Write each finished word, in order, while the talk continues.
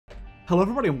Hello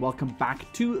everybody and welcome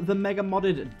back to the mega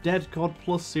modded Dead God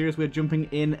Plus series. We're jumping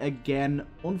in again.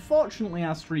 Unfortunately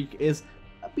our streak is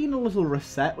being a little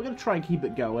reset. We're going to try and keep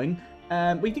it going.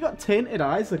 We got Tainted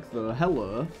Isaac though.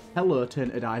 Hello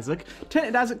Tainted Isaac.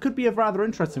 Tainted Isaac could be a rather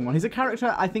interesting one. He's a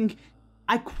character I think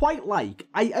I quite like.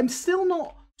 I'm still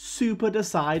not super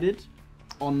decided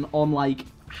on like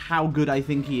how good I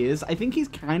think he is. I think he's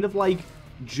kind of like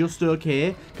just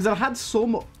okay, because I've had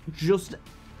some just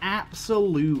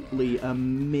absolutely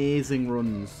amazing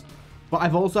runs, but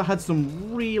I've also had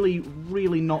some really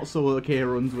not so okay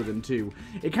runs with him too.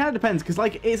 It kind of depends, because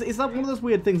like it's like one of those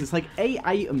weird things. It's like 8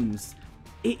 items,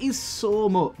 it is so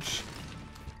much,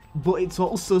 but it's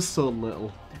also so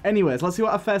little. Anyways, let's see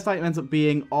what our first item ends up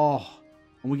being. Oh,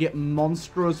 and we get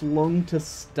Monstrous Lung to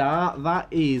start. That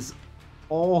is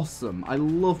awesome. I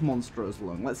love Monstrous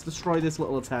Lung. Let's destroy this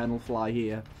little Eternal Fly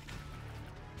here.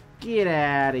 Get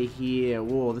out of here.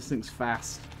 Whoa, this thing's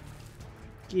fast.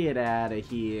 Get out of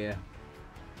here.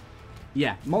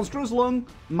 Yeah, Monstrous Lung,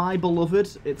 my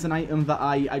beloved. It's an item that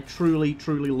I truly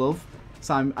love.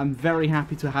 So I'm very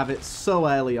happy to have it so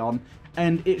early on.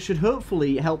 And it should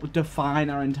hopefully help define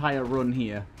our entire run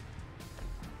here.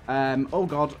 Oh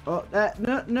god. Oh,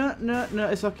 no,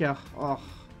 it's okay. Oh,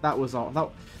 that was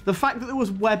all. The fact that there was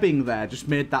webbing there just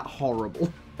made that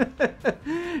horrible.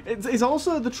 It's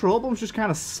also the troll bombs just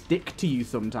kind of stick to you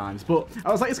sometimes, but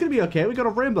I was like, it's gonna be okay. We got a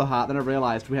rainbow heart, then I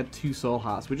realized we had 2 soul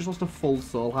hearts. We just lost a full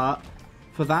soul heart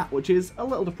for that, which is a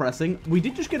little depressing. We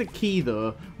did just get a key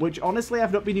though, which honestly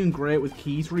I've not been doing great with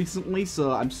keys recently,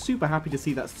 so I'm super happy to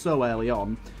see that so early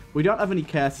on. We don't have any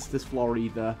curses this floor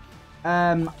either.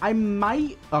 I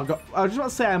might, I was just about to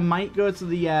say I might go to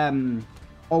the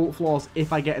alt floors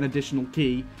if I get an additional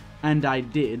key. And I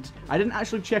did. I didn't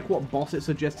actually check what boss it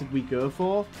suggested we go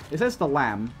for. It says the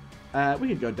lamb. We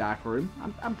could go dark room.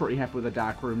 I'm pretty happy with a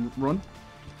dark room run.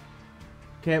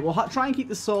 Okay, we'll try and keep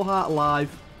the soul heart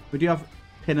alive. We do have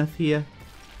Pinneth here.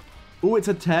 Oh, it's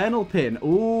Eternal Pin.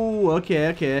 Oh,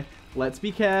 okay. Let's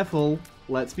be careful.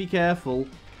 Let's be careful.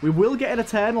 We will get an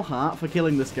Eternal Heart for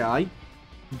killing this guy.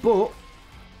 But,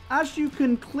 as you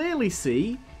can clearly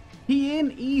see, he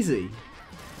ain't easy.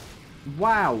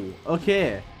 Wow.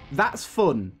 Okay. That's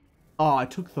fun. Oh, I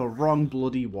took the wrong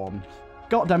bloody one.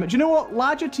 God damn it. Do you know what?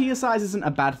 Larger tier size isn't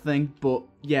a bad thing, but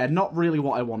yeah, not really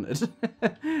what I wanted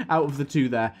out of the 2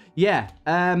 there. Yeah,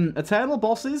 Eternal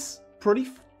bosses, pretty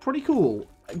cool.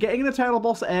 Getting an Eternal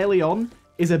boss early on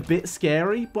is a bit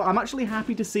scary, but I'm actually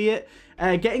happy to see it.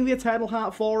 Getting the Eternal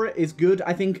Heart for it is good.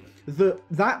 I think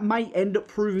that might end up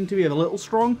proving to be a little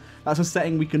strong. That's a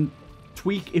setting we can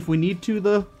tweak if we need to,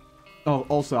 though. Oh,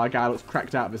 also, our guy looks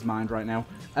cracked out of his mind right now.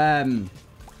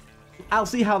 I'll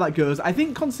see how that goes. I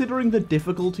think considering the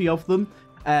difficulty of them,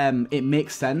 it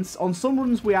makes sense. On some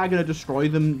runs, we are going to destroy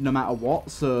them no matter what,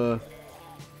 so...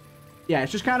 yeah,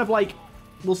 it's just kind of like,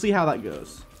 we'll see how that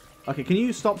goes. Okay, can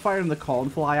you stop firing the corn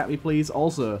fly at me, please?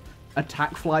 Also,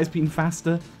 attack flies being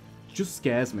faster just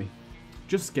scares me.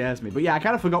 Just scares me. But yeah, I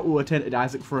kind of forgot we were Tainted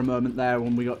Isaac for a moment there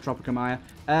when we got TropicaMaya.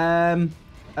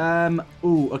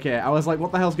 Ooh, okay, I was like,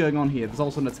 what the hell's going on here? There's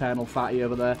also an Eternal Fatty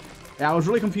over there. Yeah, I was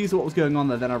really confused what was going on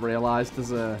there, then I realized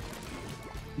there's a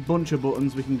bunch of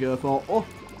buttons we can go for. Oh,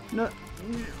 no.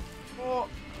 Oh.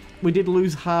 We did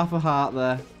lose half a heart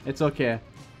there. It's okay.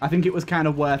 I think it was kind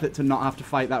of worth it to not have to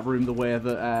fight that room the way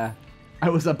that I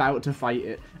was about to fight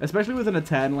it. Especially with an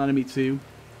Eternal enemy too.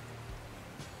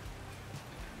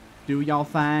 Do y'all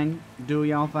thing. Do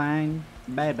y'all thing.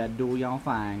 Baby, do y'all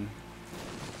thing.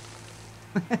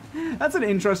 That's an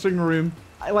interesting room.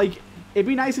 It'd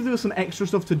be nice if there was some extra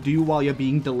stuff to do while you're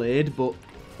being delayed, but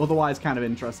otherwise kind of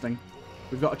interesting.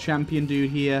 We've got a champion dude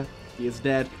here. He is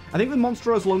dead. I think with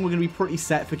Monstrous Lung, we're going to be pretty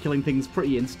set for killing things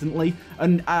pretty instantly.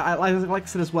 And like I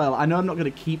said as well, I know I'm not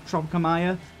going to keep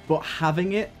TropicaMaya, but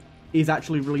having it is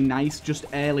actually really nice just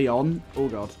early on. Oh,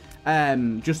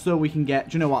 God. Just so we can get...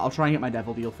 do you know what? I'll try and get my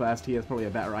Devil Deal first here. It's probably a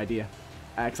better idea.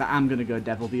 Because I am going to go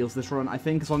Devil Deals this run, I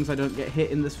think, as long as I don't get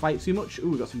hit in this fight too much. Ooh,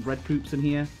 we've got some red poops in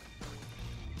here.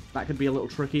 That could be a little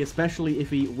tricky, especially if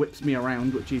he whips me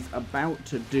around, which he's about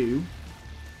to do.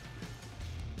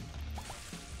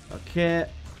 Okay.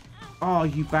 Oh,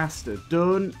 you bastard.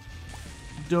 Don't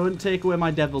take away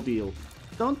my Devil Deal.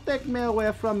 Don't take me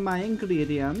away from my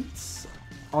ingredients.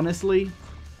 Honestly,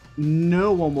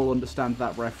 no one will understand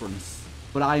that reference.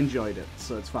 But I enjoyed it,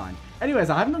 so it's fine. Anyways,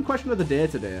 I haven't done Question of the Day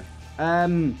today.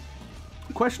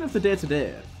 Question of the day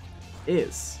today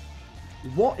is,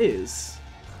 what is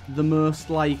the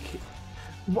most, like,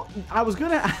 what I was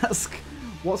going to ask,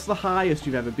 what's the highest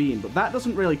you've ever been, but that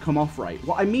doesn't really come off right.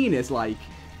 What I mean is, like,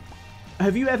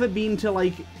 have you ever been to,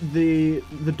 like, the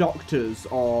doctors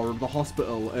or the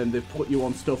hospital and they've put you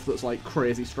on stuff that's, like,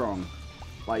 crazy strong?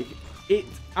 Like,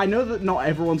 I know that not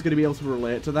everyone's going to be able to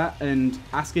relate to that, and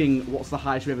asking what's the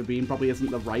highest you've ever been probably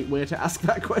isn't the right way to ask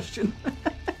that question.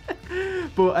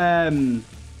 But,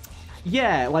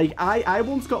 yeah, like, I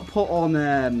once got put on,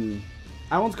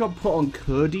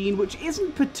 codeine, which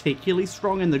isn't particularly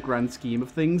strong in the grand scheme of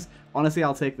things. Honestly,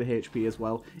 I'll take the HP as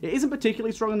well. It isn't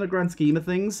particularly strong in the grand scheme of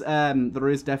things. There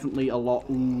is definitely a lot.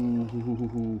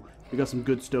 Ooh, we got some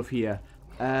good stuff here.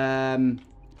 I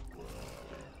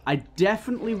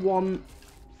definitely want...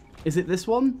 Is it this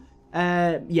one?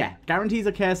 Yeah, guarantees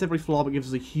a curse every floor, but gives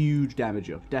us a huge damage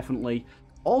up. Definitely.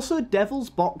 Also, Devil's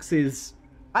Box is...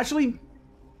 Actually,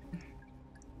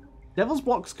 Devil's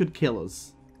Box could kill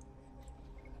us.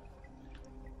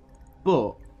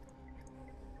 But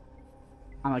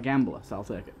I'm a gambler, so I'll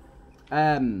take it.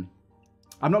 I'm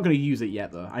not going to use it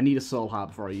yet, though. I need a soul heart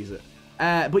before I use it.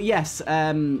 But yes,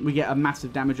 we get a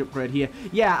massive damage upgrade here.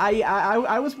 Yeah,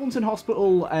 I was once in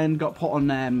hospital and got put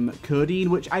on codeine,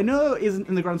 which I know isn't,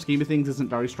 in the grand scheme of things, isn't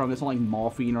very strong. It's not like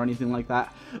morphine or anything like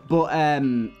that. But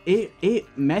it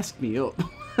messed me up.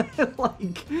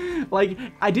 like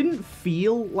I didn't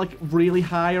feel like really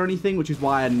high or anything, which is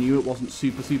why I knew it wasn't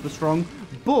super strong.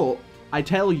 But I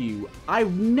tell you, I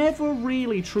never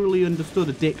really truly understood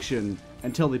addiction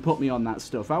until they put me on that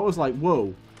stuff. I was like,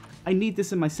 whoa, I need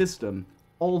this in my system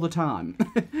all the time.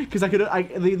 Because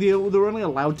they were only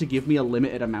allowed to give me a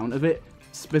limited amount of it,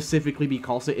 specifically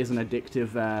because it is an addictive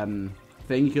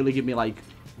thing. You can only give me like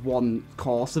one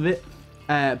course of it.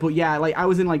 But yeah, like I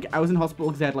was in hospital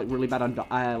because I had like really bad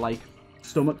like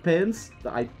stomach pains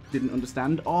that I didn't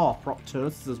understand. Oh,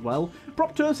 proptosis as well.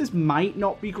 Proptosis might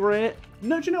not be great.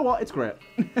 No, do you know what? It's great.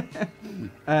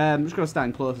 I'm just gonna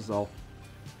stand close as all.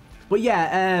 But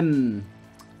yeah,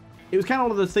 it was kind of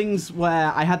one of those things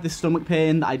where I had this stomach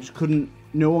pain that I just couldn't.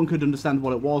 No one could understand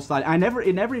what it was. It never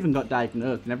even got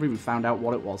diagnosed. Never even found out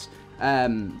what it was.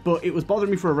 But it was bothering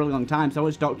me for a really long time. So I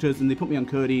went to doctors and they put me on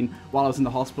codeine while I was in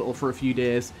the hospital for a few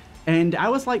days. And I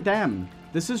was like, damn,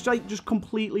 this has like just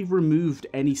completely removed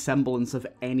any semblance of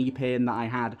any pain that I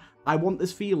had. I want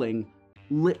this feeling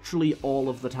literally all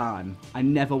of the time. I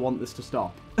never want this to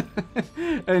stop.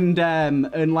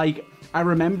 and like I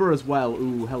remember as well.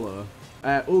 Ooh, hello.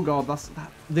 Oh god,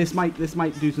 this might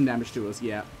do some damage to us.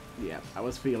 Yeah, I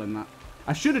was feeling that.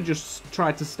 I should have just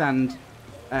tried to stand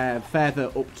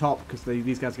further up top because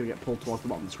these guys are gonna get pulled towards the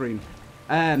bottom of the screen.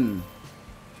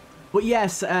 But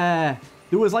yes, there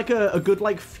was like a good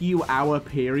like few hour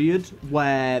period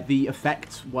where the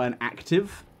effects weren't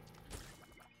active.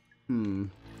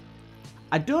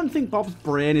 I don't think Bob's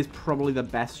Brain is probably the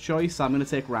best choice, so I'm going to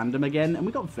take Random again. And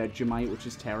we got Vegemite, which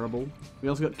is terrible. We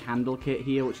also got Candle Kit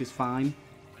here, which is fine.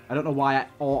 I don't know why I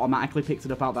automatically picked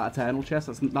it up out that Eternal chest.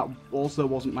 That also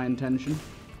wasn't my intention.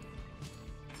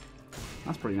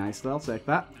 That's pretty nice, though. I'll take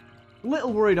that. A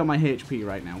little worried on my HP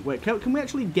right now. Wait, can we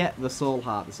actually get the Soul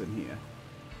Heart that's in here?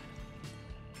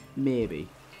 Maybe.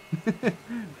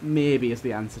 Maybe is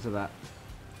the answer to that.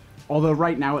 Although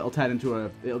right now it'll just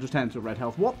turn into a red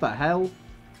health. What the hell?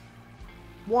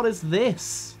 What is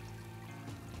this?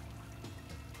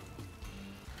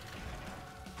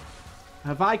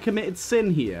 Have I committed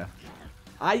sin here?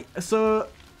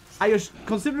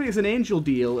 Considering it's an angel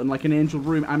deal and like an angel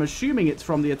room, I'm assuming it's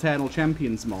from the Eternal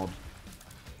Champions mod.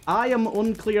 I am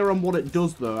unclear on what it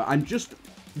does though. I'm just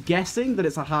guessing that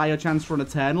it's a higher chance for an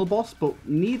Eternal boss, but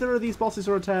neither of these bosses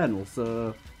are Eternal,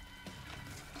 so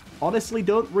honestly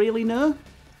don't really know.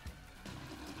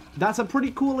 That's a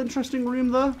pretty cool, interesting room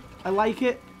though. I like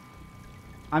it.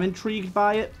 I'm intrigued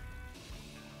by it.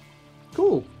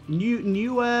 Cool.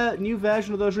 New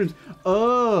version of those rooms.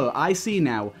 Oh, I see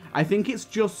now. I think it's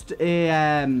just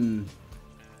a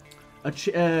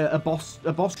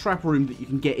boss trap room that you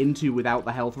can get into without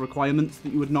the health requirements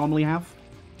that you would normally have.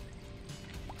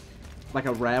 Like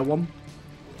a rare one.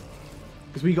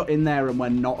 Because we got in there and we're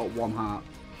not at 1 heart.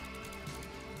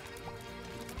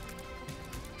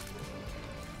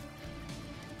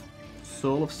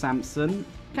 Soul of Samson.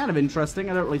 Kind of interesting.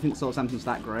 I don't really think Soul of Samson's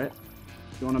that great.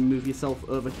 You want to move yourself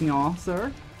over here,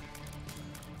 sir?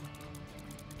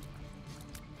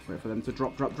 Wait for them to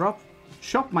drop.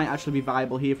 Shop might actually be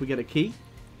viable here if we get a key.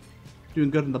 Doing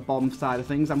good on the bomb side of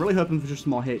things. I'm really hoping for just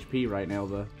more HP right now,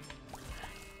 though.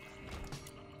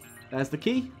 There's the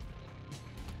key.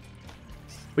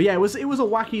 But yeah, it was a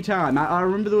wacky time. I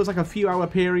remember there was like a few hour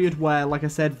period where, like I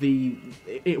said,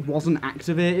 it wasn't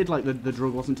activated, like the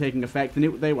drug wasn't taking effect,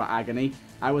 and they were agony.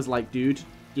 I was like, dude,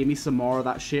 give me some more of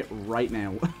that shit right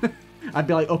now. I'd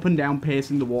be like up and down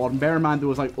pacing the ward, and bear in mind there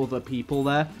was like other people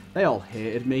there. They all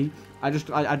hated me. I'd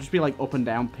just be like up and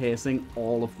down pacing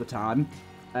all of the time.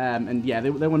 And yeah, they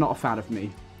were not a fan of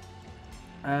me.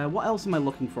 What else am I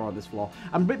looking for on this floor?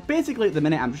 Basically at the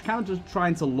minute, I'm just kind of just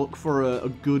trying to look for a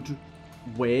good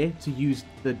way to use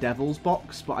the Devil's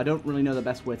Box, but I don't really know the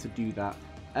best way to do that.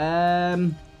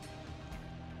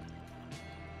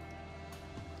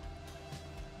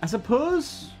 I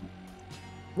suppose...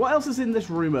 What else is in this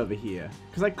room over here?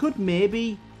 Because I could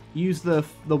maybe use the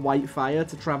white fire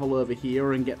to travel over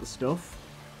here and get the stuff.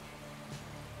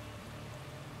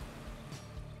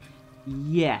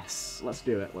 Yes. Let's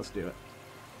do it. Let's do it.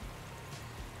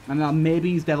 And I'll maybe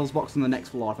use Devil's Box on the next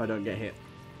floor if I don't get hit.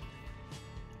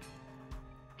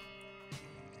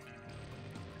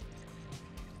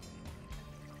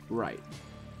 Right.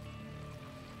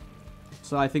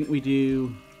 So I think we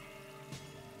do...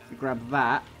 We grab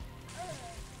that.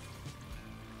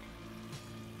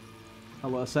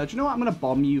 Hello, sir. Do you know what? I'm going to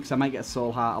bomb you because I might get a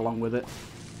soul heart along with it.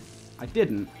 I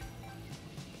didn't.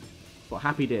 But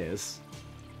happy days.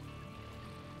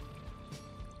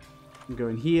 I'm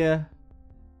going here.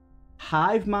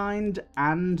 Hive Mind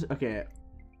and... Okay.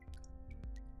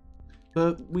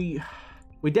 But we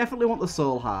definitely want the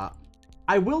soul heart.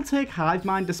 I will take Hive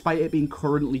Mind despite it being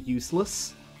currently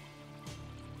useless.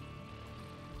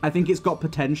 I think it's got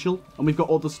potential, and we've got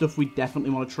other stuff we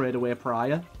definitely want to trade away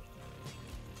prior.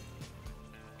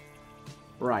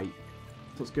 Right.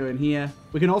 So let's go in here.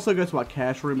 We can also go to our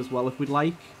cache room as well if we'd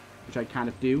like, which I kind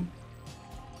of do.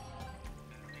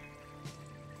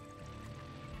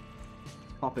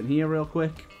 Pop in here real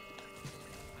quick.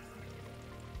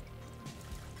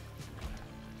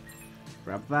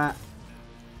 Grab that.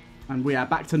 And we are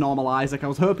back to Normalizer. I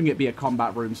was hoping it'd be a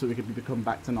combat room so we could become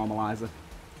back to Normalizer.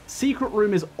 Secret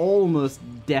room is almost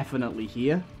definitely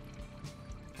here.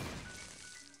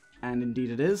 And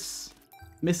indeed it is.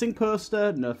 Missing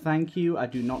poster. No, thank you. I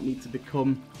do not need to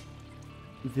become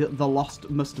the lost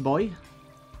Mr. Boy.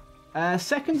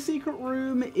 Second secret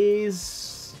room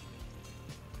is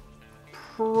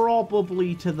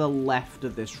probably to the left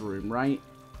of this room, right?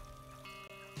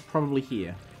 Probably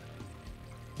here.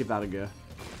 Give that a go.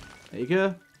 There you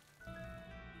go.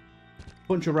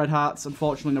 Bunch of red hearts.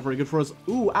 Unfortunately, not very good for us.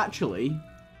 Ooh, actually...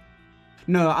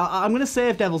 No, I'm going to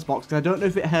save Devil's Box, because I don't know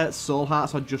if it hurts soul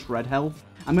hearts or just red health.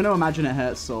 I'm going to imagine it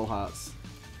hurts soul hearts.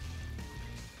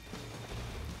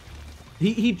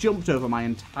 He jumped over my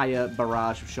entire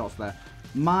barrage of shots there.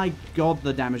 My god,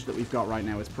 the damage that we've got right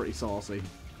now is pretty saucy.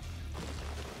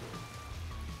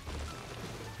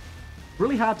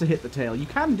 Really hard to hit the tail. You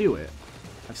can do it.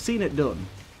 I've seen it done.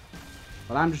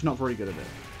 But I'm just not very good at it.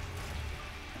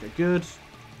 Okay, good.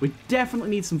 We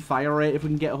definitely need some fire rate if we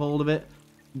can get a hold of it.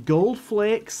 Gold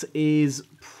Flakes is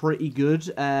pretty good.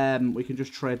 We can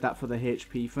just trade that for the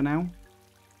HP for now.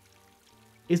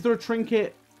 Is there a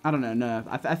trinket? I don't know. No,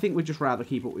 I think we'd just rather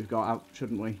keep what we've got out,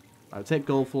 shouldn't we? I'll take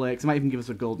Gold Flakes. It might even give us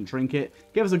a golden trinket.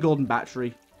 Give us a golden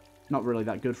battery. Not really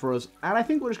that good for us. And I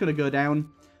think we're just going to go down.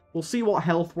 We'll see what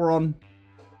health we're on.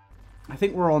 I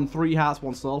think we're on 3 hearts,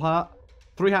 1 soul heart.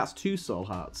 3 hearts, 2 soul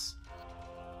hearts.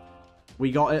 We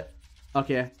got it.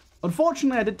 Okay.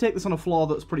 Unfortunately, I did take this on a floor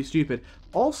that's pretty stupid.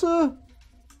 Also,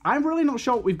 I'm really not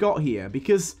sure what we've got here,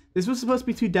 because this was supposed to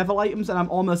be 2 devil items, and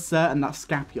I'm almost certain that's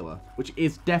scapular, which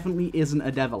definitely isn't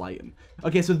a devil item.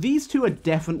 Okay, so these 2 are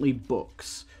definitely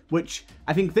books, which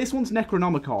I think this one's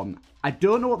Necronomicon. I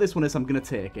don't know what this one is, I'm going to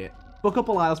take it. Book Up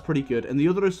Alive's pretty good, and the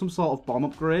other is some sort of bomb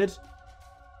upgrade.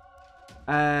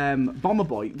 Bomber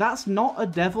Boy. That's not a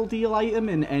devil deal item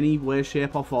in any way,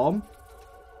 shape, or form.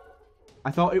 I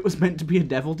thought it was meant to be a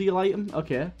devil deal item.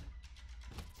 Okay.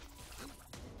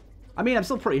 I mean, I'm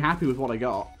still pretty happy with what I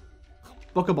got.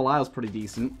 Book of Belial's pretty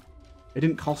decent. It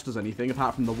didn't cost us anything,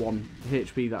 apart from the 1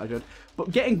 HP that I did. But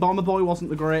getting Bomber Boy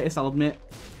wasn't the greatest, I'll admit.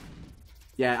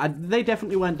 Yeah, they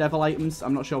definitely weren't devil items.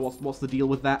 I'm not sure what's the deal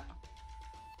with that.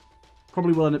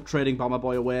 Probably will end up trading Bomber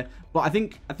Boy away. But I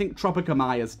think Tropica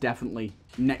Maya's definitely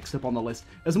next up on the list.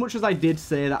 As much as I did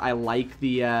say that I like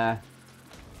the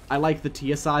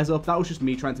tier size up, that was just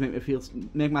me trying to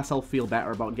make myself feel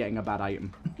better about getting a bad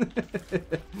item.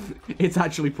 It's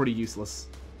actually pretty useless.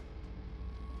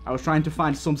 I was trying to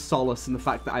find some solace in the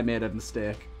fact that I made a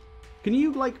mistake. Can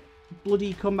you, like,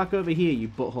 bloody come back over here, you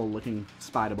butthole-looking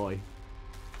spider boy?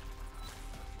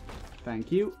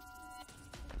 Thank you.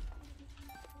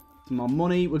 Some more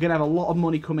money. We're going to have a lot of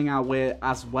money coming our way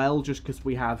as well, just because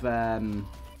we have...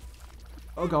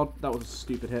 Oh god, that was a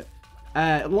stupid hit.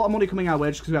 A lot of money coming our way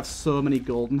just because we have so many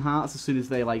golden hearts. As soon as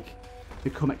they, like,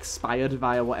 become expired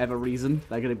via whatever reason,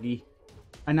 they're going to be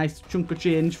a nice chunk of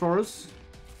change for us.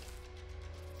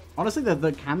 Honestly,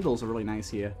 the candles are really nice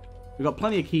here. We've got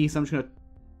plenty of keys, so I'm just going to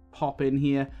pop in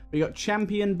here. We got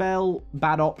Champion Bell,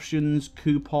 Bad Options,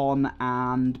 Coupon,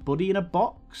 and Buddy in a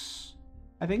Box,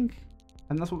 I think.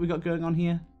 And that's what we got going on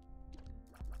here.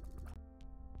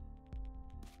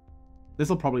 This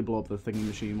will probably blow up the thingy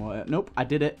machine, won't it? Nope, I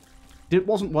did it. It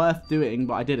wasn't worth doing,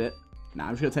 but I did it. Nah,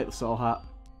 I'm just going to take the soul heart.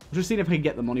 I'm just seeing if I can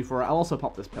get the money for it. I'll also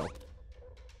pop this pill.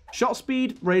 Shot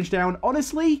speed, range down.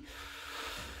 Honestly,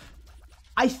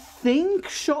 I think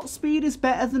shot speed is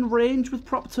better than range with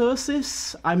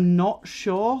Proptosis. I'm not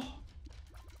sure.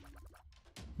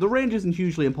 The range isn't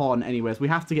hugely important anyways. We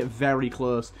have to get very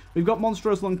close. We've got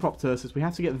Monstrous Lung Proptosis. We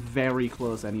have to get very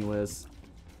close anyways.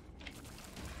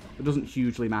 It doesn't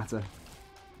hugely matter.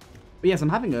 But yes, I'm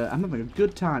having a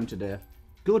good time today.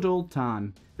 Good old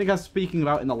time. I think I was speaking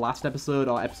about in the last episode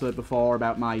or episode before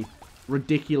about my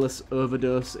ridiculous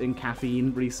overdose in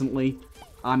caffeine recently.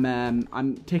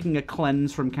 I'm taking a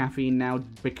cleanse from caffeine now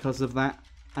because of that,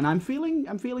 and I'm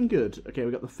feeling good. Okay,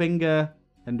 we got the finger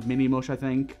and mini mush, I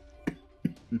think.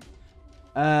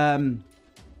 I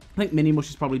think mini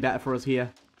mush is probably better for us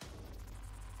here.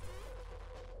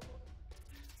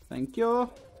 Thank you.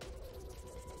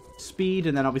 Speed,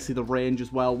 and then obviously the range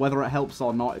as well. Whether it helps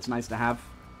or not, it's nice to have.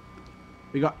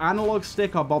 We got Analog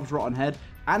Stick or Bob's Rotten Head.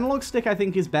 Analog Stick, I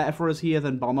think, is better for us here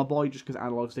than Bomber Boy, just because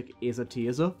Analog Stick is a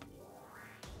Tears Up.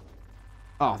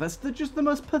 Oh, that's just the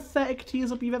most pathetic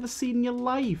Tears Up you've ever seen in your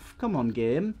life. Come on,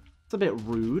 game. It's a bit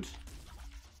rude.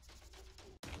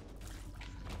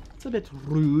 It's a bit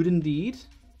rude indeed.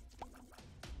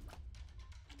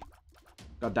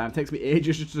 God damn, it takes me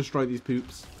ages just to destroy these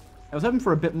poops. I was hoping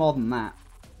for a bit more than that.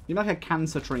 Maybe like a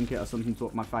cancer trinket or something to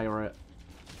up my fire rate.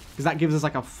 Because that gives us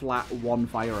like a flat 1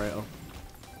 fire rate up.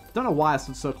 Don't know why I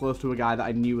stood so close to a guy that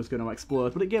I knew was going to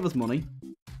explode, but it gave us money.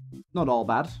 Not all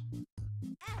bad.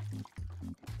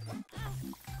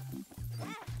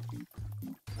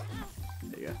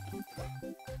 There you go.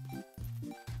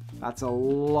 That's a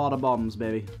lot of bombs,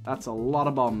 baby. That's a lot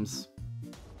of bombs.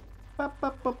 Bop,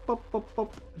 bop, bop, bop, bop,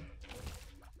 bop.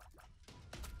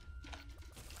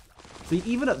 See,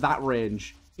 even at that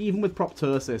range, even with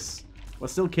Proptosis, we're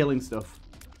still killing stuff.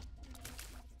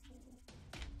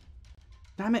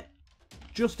 Damn it.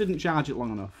 Just didn't charge it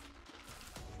long enough.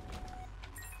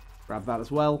 Grab that as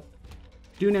well.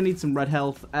 Duna needs some red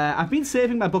health. I've been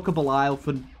saving my Book of Belial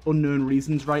for unknown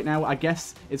reasons right now. I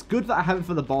guess it's good that I have it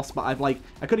for the boss, but I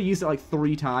could have used it like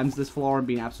 3 times this floor and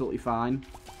been absolutely fine.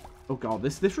 Oh god,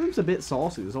 this room's a bit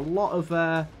saucy. There's a lot of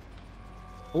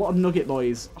nugget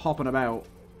boys hopping about.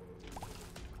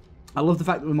 I love the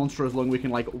fact that with Monstrous Lung we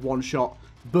can like one-shot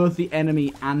both the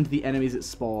enemy and the enemies it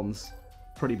spawns.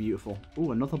 Pretty beautiful.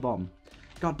 Ooh, another bomb.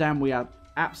 God damn, we are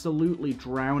absolutely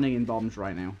drowning in bombs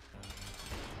right now.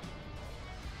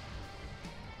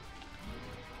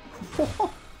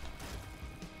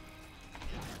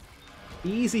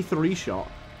 Easy 3-shot.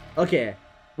 Okay.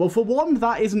 Well, for one,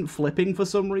 that isn't flipping for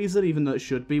some reason, even though it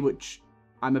should be, which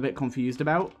I'm a bit confused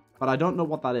about. But I don't know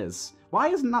what that is. Why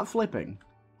isn't that flipping?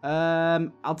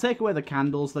 I'll take away the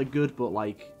candles. They're good, but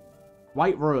like...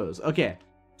 White Rose. Okay.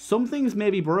 Something's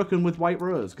maybe broken with White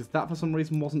Rose, because that for some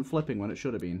reason wasn't flipping when it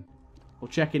should have been. We'll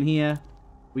check in here.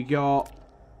 We got...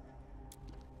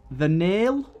 The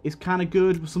nail is kind of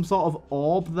good with some sort of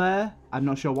orb there. I'm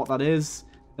not sure what that is.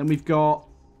 Then we've got...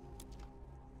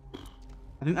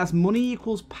 I think that's money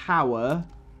equals power.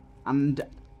 And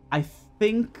I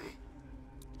think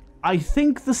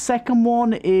the second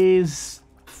one is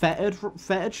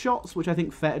fetid shots, which I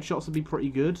think fetid shots would be pretty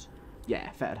good. Yeah,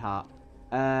 fetid heart.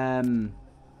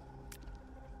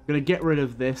 Gonna get rid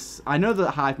of this. I know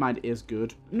that Hive Mind is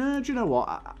good. No, do you know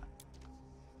what?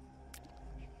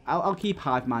 I'll keep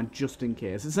Hive Mind just in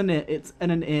case. It's an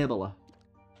enabler.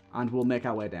 And we'll make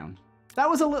our way down. That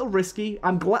was a little risky.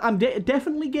 I'm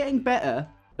definitely getting better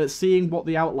at seeing what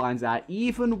the outlines are,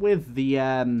 even with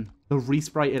the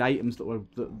resprited items that were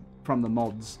from the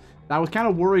mods. I was kind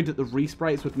of worried that the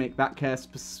resprites would make that care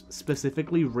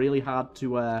specifically really hard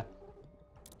to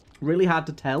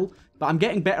tell. But I'm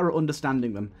getting better at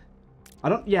understanding them. I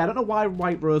don't know why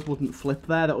White Rose wouldn't flip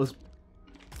there. That was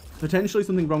potentially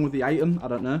something wrong with the item. I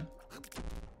don't know.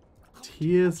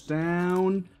 Tears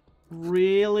down.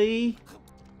 Really?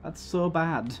 That's so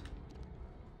bad.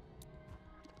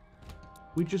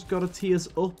 We just got a tears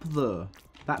up, though.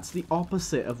 That's the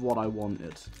opposite of what I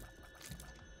wanted.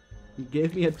 You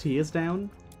gave me a tears down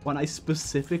when I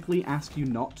specifically asked you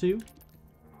not to?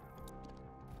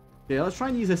 Yeah, let's try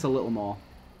and use this a little more.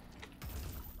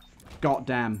 God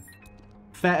damn.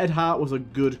 Fetid Heart was a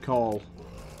good call.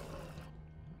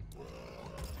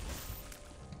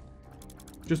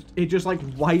 It just like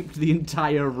wiped the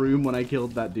entire room when I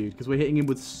killed that dude, because we're hitting him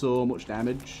with so much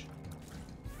damage.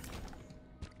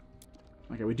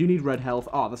 Okay, we do need red health.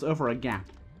 Oh, that's over a gap.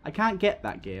 I can't get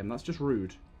that game. That's just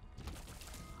rude.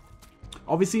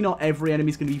 Obviously, not every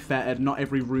enemy's going to be fettered. Not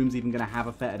every room's even going to have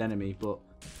a fettered enemy. But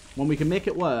when we can make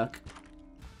it work...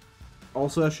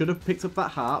 Also, I should have picked up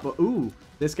that heart. But, ooh,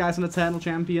 this guy's an eternal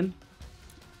champion.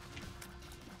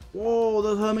 Whoa,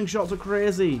 those homing shots are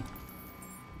crazy.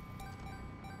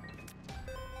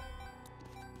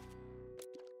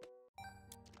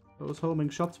 Those homing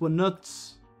shots were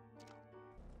nuts.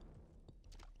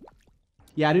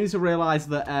 Yeah, I do need to realize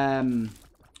that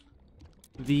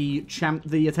the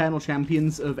eternal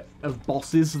champions of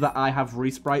bosses that I have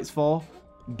resprites for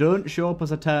don't show up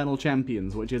as eternal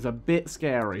champions, which is a bit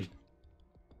scary.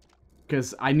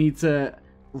 Because I need to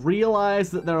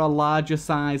realize that they're a larger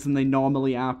size than they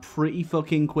normally are pretty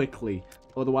fucking quickly.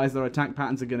 Otherwise, their attack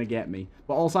patterns are going to get me.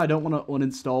 But also, I don't want to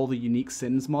uninstall the Unique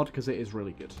Sins mod because it is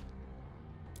really good.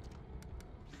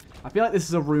 I feel like this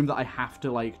is a room that I have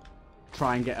to, like,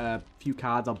 try and get a few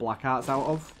cards or black hearts out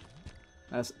of.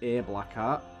 That's a black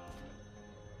heart.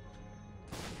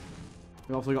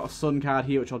 We've also got a sun card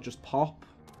here, which I'll just pop.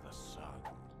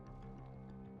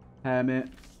 Hermit.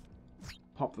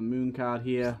 Pop the moon card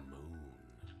here.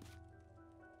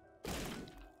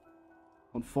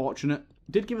 Unfortunate.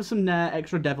 Did give us some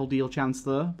extra devil deal chance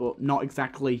there, but not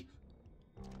exactly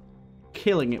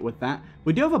killing it with that.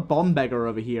 We do have a bomb beggar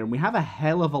over here, and we have a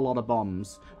hell of a lot of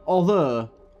bombs.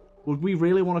 Although, would we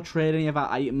really want to trade any of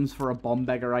our items for a bomb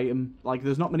beggar item? Like,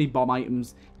 there's not many bomb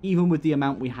items, even with the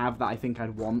amount we have, that I think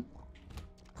I'd want.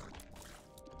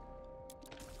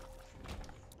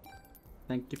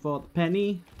 Thank you for the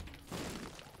penny.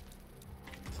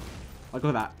 Like,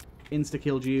 look at that.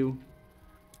 Insta-killed you.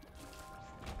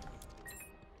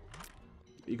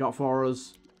 You got for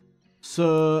us.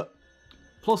 So,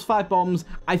 +5 bombs.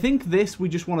 I think this, we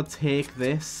just want to take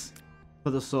this for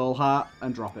the soul heart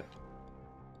and drop it.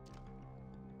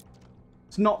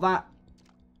 It's not that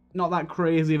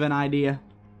crazy of an idea.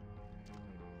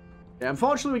 Yeah,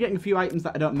 unfortunately, we're getting a few items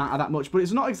that don't matter that much, but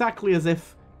it's not exactly as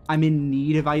if I'm in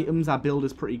need of items. Our build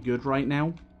is pretty good right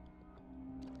now.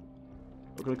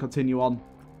 We're going to continue on.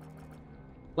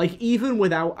 Like, even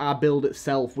without our build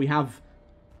itself, we have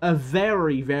a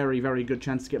very, very, very good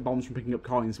chance to get bombs from picking up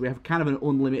coins. We have kind of an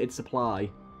unlimited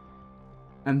supply.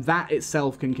 And that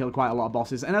itself can kill quite a lot of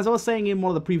bosses. And as I was saying in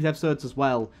one of the previous episodes as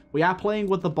well, we are playing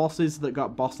with the bosses that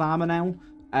got boss armor now.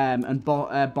 And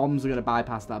bombs are going to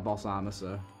bypass that boss armor,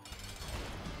 so...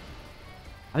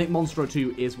 I think Monstro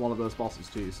 2 is one of those bosses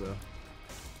too, so...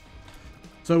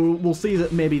 So we'll see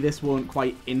that maybe this won't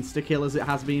quite insta-kill as it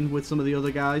has been with some of the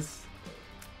other guys.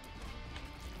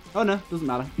 Oh no, doesn't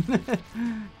matter.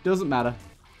 Doesn't matter.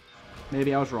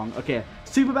 Maybe I was wrong. Okay,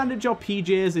 Super Bandage or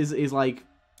PJs is like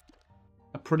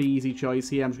a pretty easy choice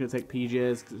here. I'm just going to take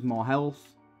PJs because it's more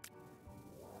health.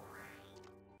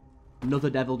 Another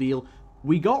Devil Deal.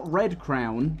 We got Red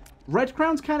Crown. Red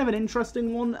Crown's kind of an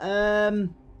interesting one.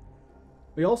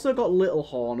 We also got Little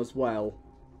Horn as well.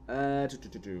 I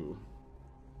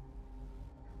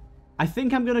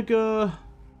think I'm going to go...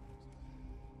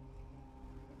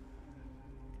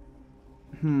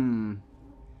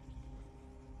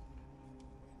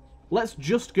 Let's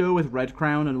just go with Red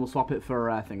Crown and we'll swap it for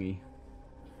thingy.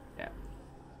 Yeah.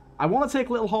 I want to take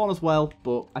Little Horn as well,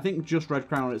 but I think just Red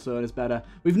Crown on its own is better.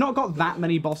 We've not got that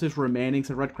many bosses remaining,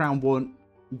 so Red Crown won't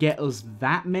get us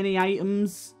that many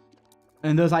items.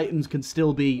 And those items can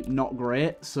still be not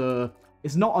great, so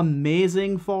it's not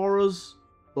amazing for us,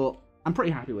 but I'm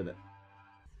pretty happy with it.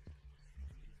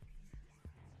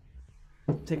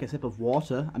 Take a sip of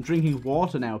water. I'm drinking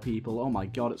water now, people. Oh my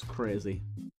god, it's crazy.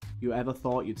 You ever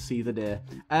thought you'd see the day?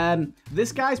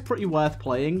 This guy's pretty worth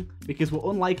playing because we're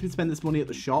unlikely to spend this money at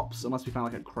the shops unless we find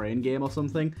like a crane game or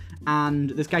something.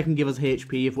 And this guy can give us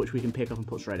HP, of which we can pick up and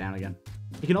put straight down again.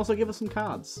 He can also give us some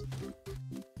cards.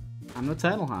 And an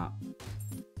Eternal Heart.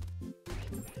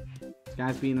 This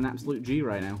guy's being an absolute G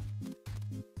right now.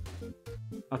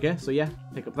 Okay, so yeah,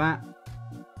 pick up that.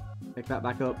 Pick that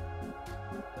back up.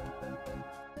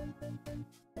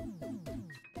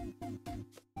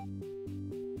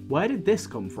 Where did this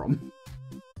come from?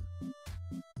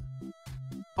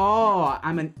 Oh,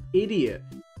 I'm an idiot.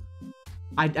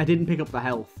 I didn't pick up the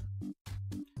health.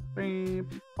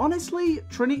 Honestly,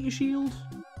 Trinity Shield?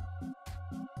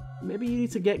 Maybe you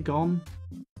need to get gone.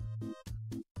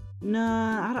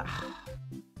 Nah, I don't...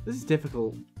 This is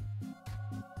difficult.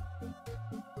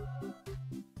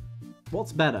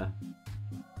 What's better?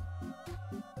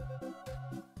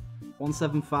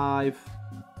 175,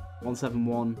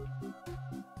 171.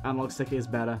 Analog stick is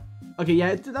better. Okay,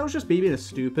 yeah, that was just me being a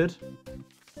stupid.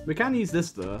 We can use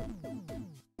this, though.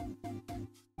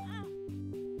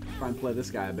 Try and play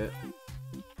this guy a bit.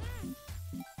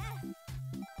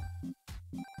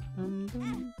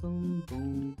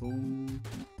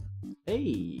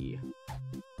 Hey,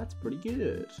 that's pretty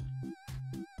good.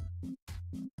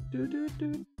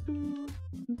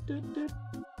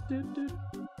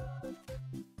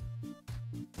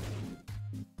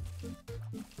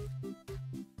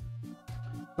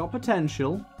 Got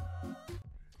potential. I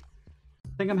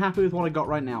think I'm happy with what I got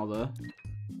right now, though.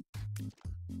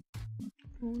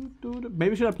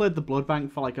 Maybe should I played the blood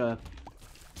bank for like a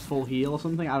full heal or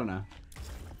something? I don't know.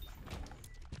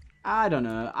 I don't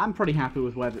know. I'm pretty happy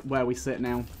with where we sit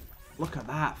now. Look at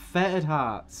that. Fetid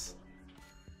hearts.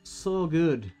 So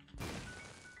good.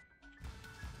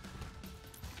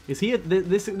 Is he...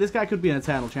 This guy could be an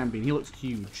Eternal Champion. He looks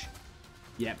huge.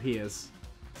 Yep, he is.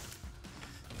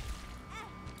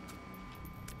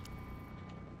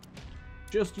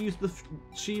 Just use the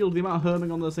shield. The amount of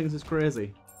herming on those things is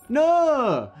crazy.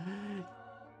 No!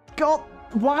 God,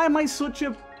 why am I such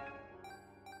a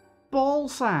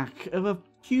ballsack of a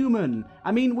human?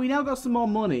 I mean, we now got some more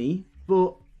money,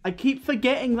 but I keep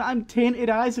forgetting that I'm Tainted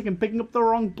Isaac and picking up the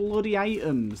wrong bloody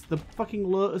items. The fucking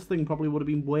Lotus thing probably would have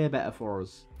been way better for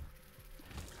us.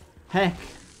 Heck.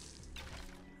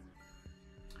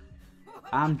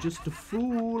 I'm just a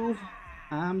fool.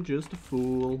 I'm just a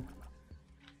fool.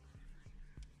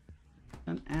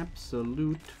 An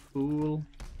absolute fool.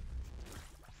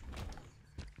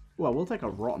 Well, we'll take a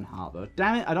Rotten Heart, though.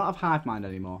 Damn it, I don't have Hive Mind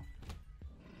anymore.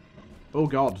 Oh,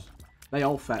 God. They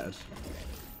all fettered.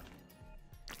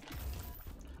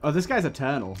 Oh, this guy's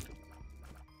eternal.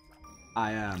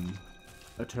 I am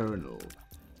eternal.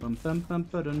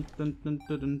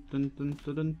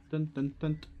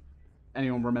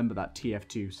 Anyone remember that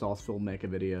TF2 Source Filmmaker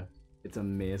video? It's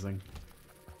amazing.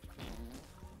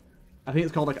 I think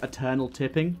it's called, like, Eternal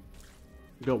Tipping.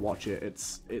 Go watch it.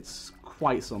 It's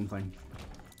quite something.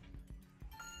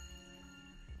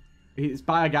 It's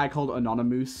by a guy called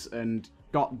Anonymous, and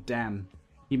goddamn,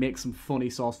 he makes some funny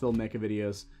Source Filmmaker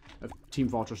videos of Team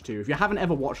Fortress 2. If you haven't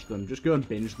ever watched them, just go and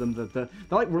binge them. They're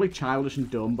like really childish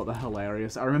and dumb, but they're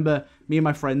hilarious. I remember me and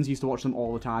my friends used to watch them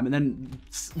all the time, and then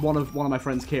one of my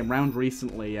friends came round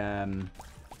recently,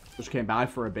 just came by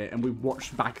for a bit, and we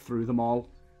watched back through them all.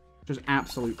 Just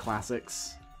absolute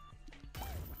classics.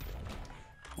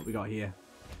 What we got here?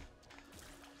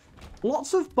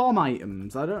 Lots of bomb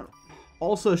items.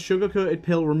 Also, sugar-coated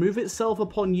pill. Remove itself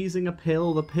upon using a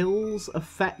pill. The pill's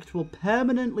effect will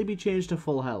permanently be changed to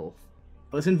full health.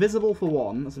 But it's invisible for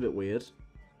one. That's a bit weird.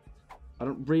 I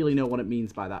don't really know what it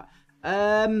means by that.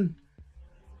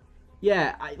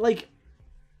 Yeah, like,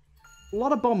 a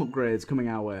lot of bomb upgrades coming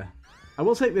our way. I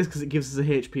will take this because it gives us a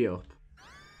HP up.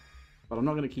 But I'm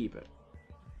not going to keep it.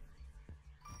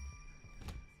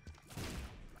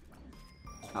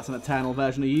 That's an Eternal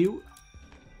version of you.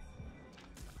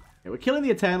 Yeah, we're killing the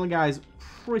Eternal guys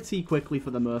pretty quickly for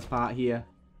the most part here.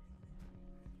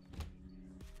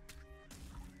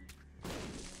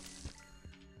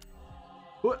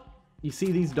 You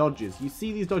see these dodges. You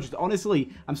see these dodges.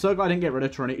 Honestly, I'm so glad I didn't get rid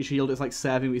of Trinity Shield. It's like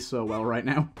serving me so well right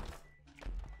now.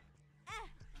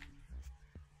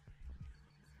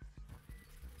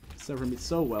 Serving me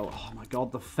so well. Oh my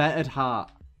god, the Fetid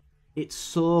Heart. It's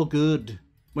so good.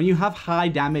 When you have high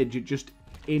damage, it just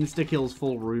insta-kills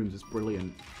full rooms. It's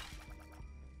brilliant.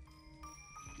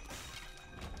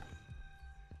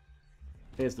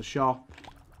 Here's the shop.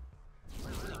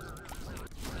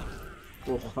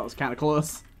 Oh, that was kind of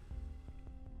close.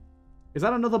 Is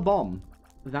that another bomb?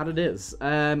 That it is.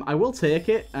 I will take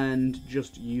it and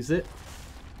just use it.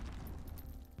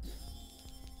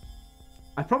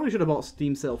 I probably should have bought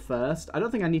Steam Sale first. I don't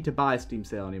think I need to buy Steam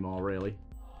Sale anymore, really.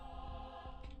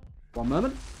 One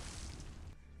moment.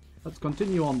 Let's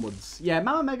continue onwards. Yeah,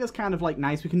 Mama Mega's kind of like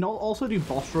nice. We can also do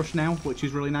Boss Rush now, which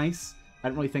is really nice. I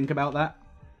didn't really think about that.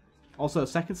 Also,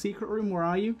 second secret room, where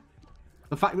are you?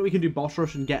 The fact that we can do Boss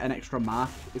Rush and get an extra mark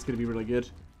is going to be really good.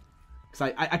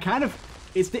 Because I kind of...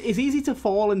 It's easy to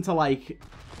fall into, like...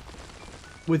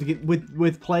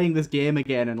 With playing this game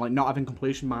again and, like, not having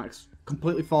completion marks.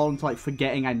 Completely fall into, like,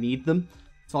 forgetting I need them.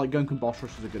 So, like, going to Boss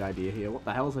Rush is a good idea here. What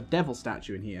the hell is a devil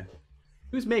statue in here?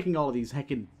 Who's making all of these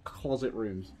heckin' closet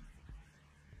rooms?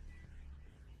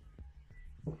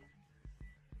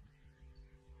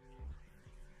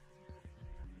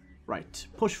 Right,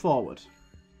 push forward.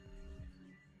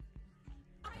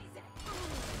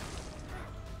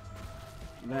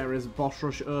 There is Boss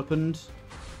Rush opened.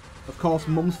 Of course,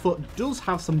 Mum's Foot does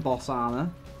have some boss armor,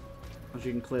 as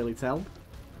you can clearly tell.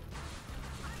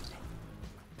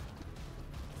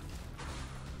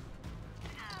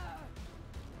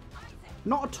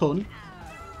 Not a ton.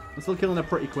 We're still killing her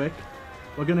pretty quick.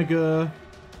 We're gonna go...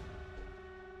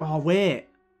 Oh, wait.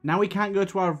 Now we can't go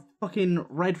to our fucking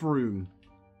red room.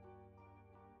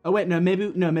 Oh, wait, no, maybe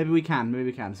we can. Maybe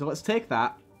we can. So let's take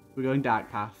that. We're going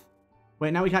Dark Path.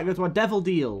 Wait, now we can't go to our Devil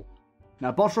Deal.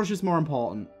 Now, Boss Rush is more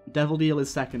important. Devil Deal is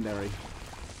secondary.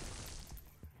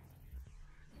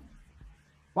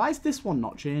 Why is this one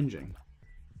not changing?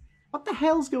 What the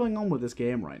hell's going on with this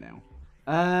game right now?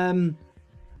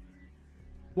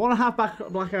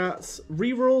 1.5 black arts.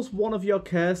 Rerolls one of your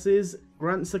curses.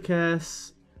 Grants a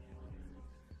curse.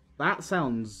 That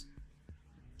sounds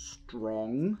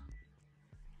strong.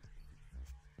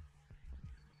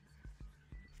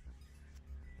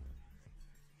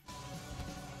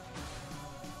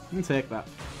 I'm gonna take that.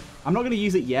 I'm not going to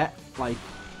use it yet. Like,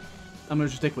 I'm going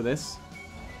to just stick with this.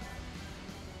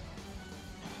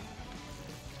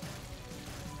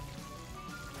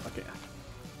 Okay.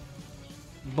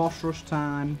 Boss rush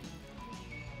time.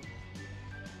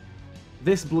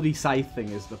 This bloody scythe thing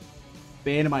is the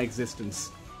bane of my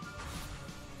existence.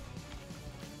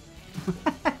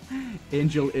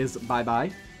 Angel is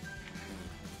bye-bye.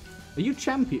 Are you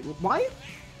champion? Why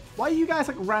are you guys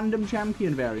like random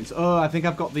champion variants? Oh, I think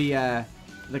I've got the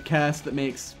curse that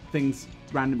makes things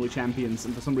randomly champions,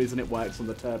 and for some reason it works on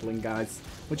the turtling guys.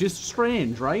 Which is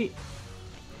strange, right?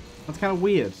 That's kind of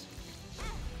weird.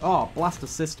 Oh, blast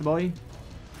assist, boy.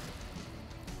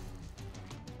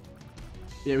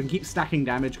 Yeah, we can keep stacking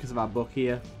damage because of our book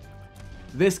here.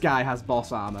 This guy has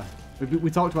boss armor.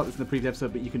 We talked about this in the previous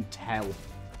episode, but you can tell.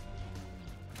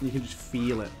 You can just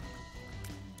feel it.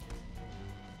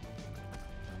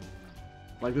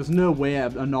 Like, there's no way a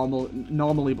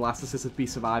normally blast assist would be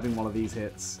surviving one of these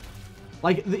hits.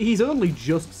 Like, he's only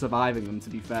just surviving them, to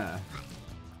be fair.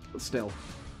 But still.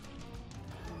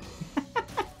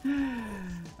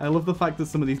 I love the fact that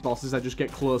some of these bosses, I just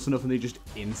get close enough and they just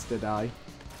insta-die.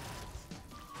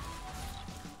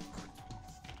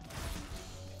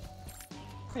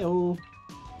 Hey-oh.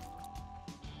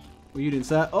 What are you doing,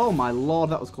 sir? Oh my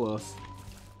lord, that was close.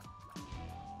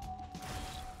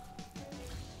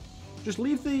 Just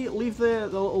leave the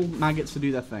little maggots to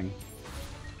do their thing.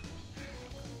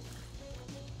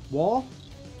 War?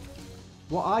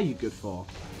 What are you good for?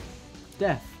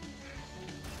 Death.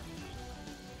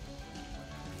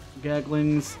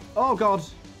 Gurglings. Oh god.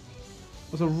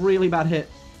 That was a really bad hit.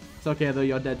 It's okay though,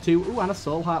 you're dead too. Ooh, and a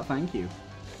soul heart, thank you.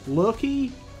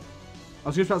 Loki? I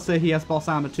was just about to say he has boss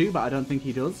armor too, but I don't think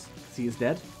he does, because he is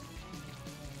dead.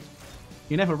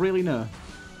 You never really know.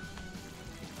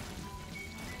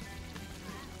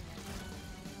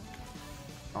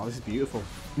 Oh, this is beautiful.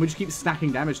 And we just keep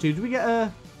stacking damage too. Did we get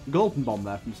a golden bomb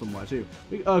there from somewhere too?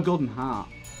 Oh, a golden heart.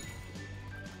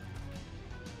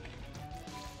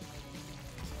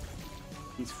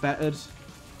 He's fettered.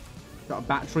 Got a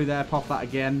battery there. Pop that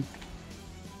again.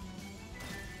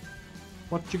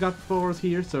 What you got for us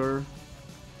here, sir?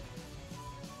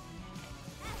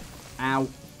 Ow.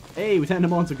 Hey, we turned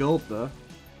him on to gold, though.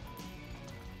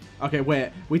 Okay,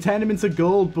 wait. We turned him into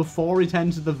gold before he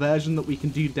turned to the version that we can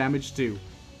do damage to.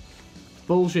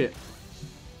 Bullshit.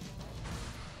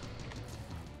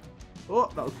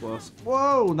 Oh, that was close.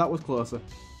 Whoa, that was closer.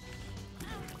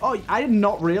 Oh, I did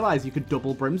not realize you could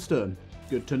double brimstone.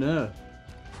 Good to know.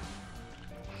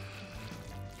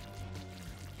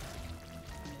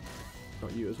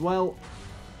 Got you as well.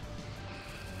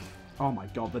 Oh my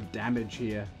god, the damage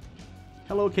here.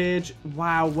 Hello, Cage.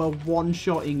 Wow, we're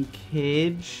one-shotting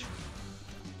Cage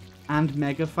and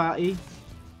Mega Fatty.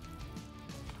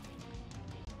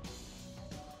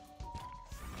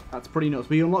 That's pretty nuts.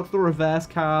 We unlocked the reverse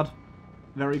card.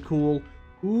 Very cool.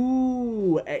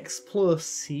 Ooh,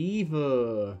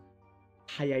 Explosivo.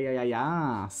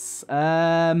 Yes.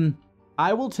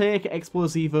 I will take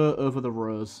Explosivo over the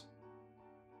Rose.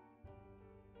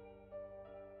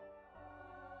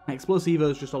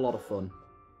 Explosivo is just a lot of fun.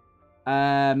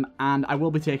 And I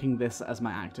will be taking this as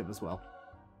my active as well.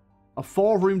 A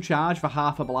 4-room charge for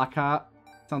half a black heart.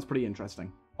 Sounds pretty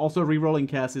interesting. Also, rerolling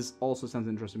curses also sounds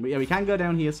interesting. But yeah, we can go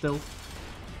down here still.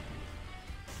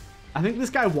 I think this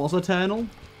guy was Eternal.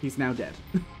 He's now dead.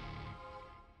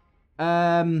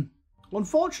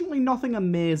 Unfortunately, nothing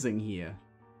amazing here.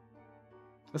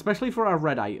 Especially for our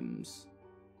red items.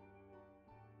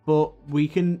 But we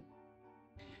can...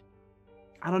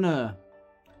 I don't know.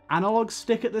 Analog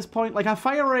stick at this point. Like, our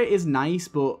fire rate is nice,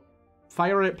 but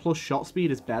fire rate plus shot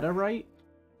speed is better, right?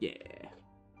 Yeah.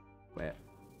 Wait.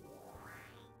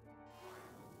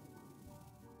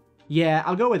 Yeah,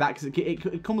 I'll go with that, because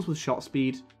it comes with shot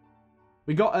speed.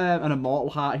 We got an Immortal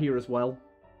Heart here as well.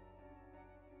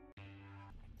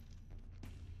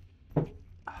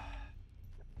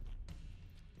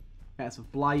 Curse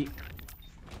of Blight.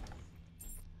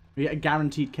 We get a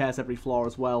guaranteed curse every floor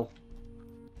as well.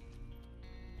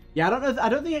 Yeah, I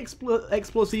don't think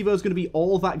Explosivo is going to be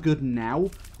all that good now.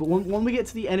 But when we get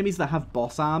to the enemies that have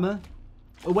boss armor...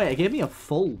 Oh, wait, it gave me a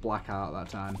full black heart that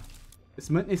time. It's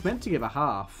meant to give a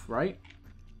half, right?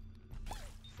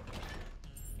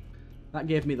 That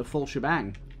gave me the full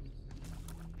shebang.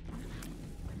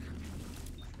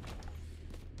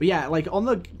 But yeah, like, on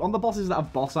the bosses that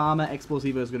have boss armor,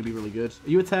 Explosivo is going to be really good. Are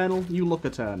you Eternal? You look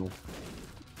Eternal.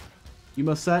 You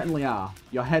most certainly are.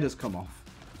 Your head has come off.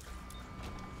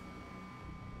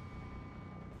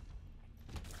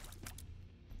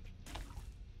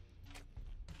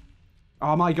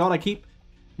 Oh my god, I keep...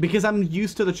 Because I'm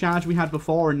used to the charge we had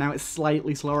before and now it's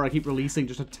slightly slower, I keep releasing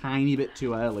just a tiny bit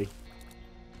too early.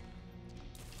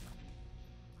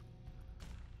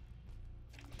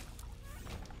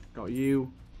 Got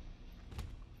you.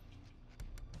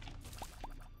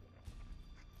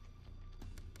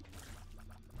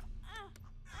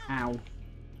 Ow.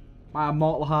 My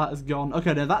immortal heart is gone.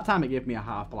 Okay, now that time it gave me a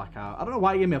half black heart. I don't know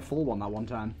why it gave me a full one that one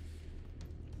time.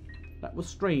 That was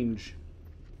strange.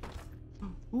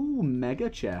 Ooh, mega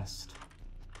chest.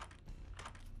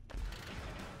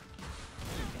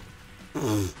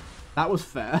 That was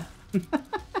fair.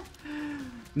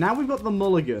 Now we've got the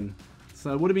mulligan.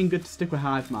 So it would have been good to stick with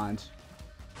Hive Mind.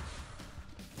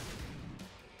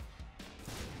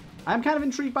 I am kind of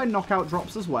intrigued by knockout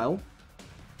drops as well.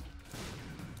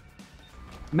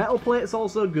 Metal plate's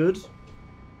also good.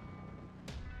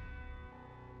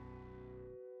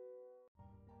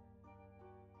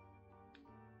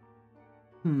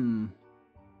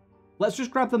 Let's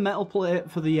just grab the metal plate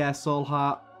for the soul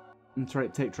heart and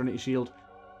take Trinity Shield.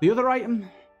 The other item,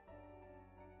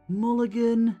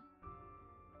 mulligan.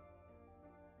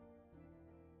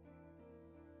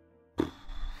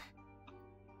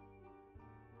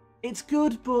 It's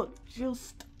good, but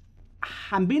just...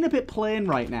 I'm being a bit plain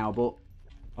right now, but...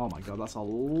 Oh my god, that's a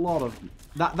lot of...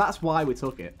 That's why we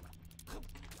took it.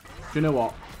 Do you know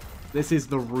what? This is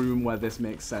the room where this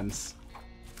makes sense.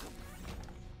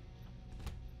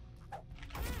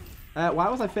 Why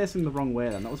was I facing the wrong way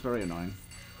then? That was very annoying.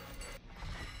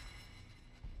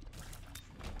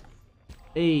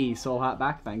 Hey, soul heart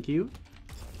back, thank you.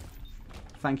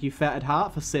 Thank you, Fettered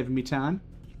Heart, for saving me time.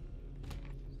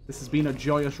 This has been a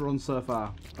joyous run so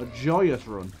far. A joyous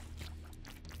run.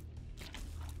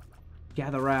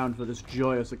 Gather round for this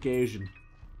joyous occasion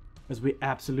as we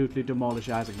absolutely demolish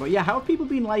Isaac. But yeah, how have people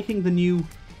been liking the new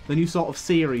sort of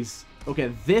series?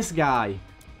 Okay, this guy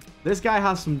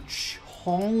has some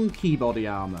chonky body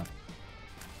armor.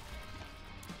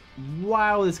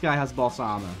 Wow, this guy has boss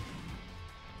armor.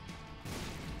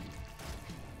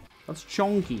 That's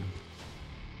chonky.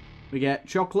 We get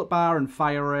chocolate bar and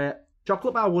fire rate.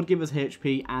 Chocolate bar would give us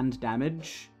HP and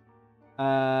damage.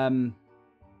 I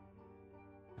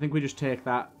think we just take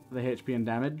that for the HP and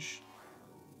damage.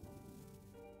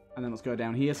 And then let's go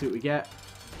down here, see what we get.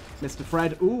 Mr.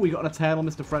 Fred. Ooh, we got an Eternal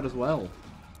Mr. Fred as well.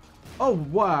 Oh,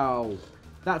 wow.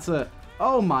 That's a...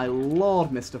 Oh, my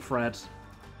lord, Mr. Fred.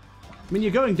 I mean,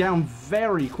 you're going down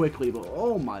very quickly, but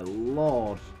oh, my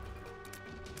lord.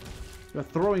 You're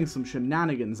throwing some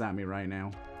shenanigans at me right now.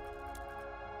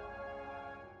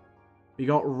 We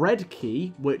got Red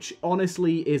Key, which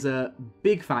honestly is a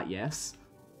big fat yes.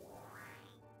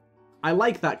 I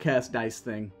like that cursed dice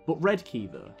thing, but Red Key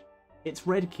though. It's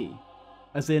Red Key.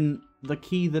 As in, the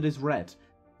key that is red.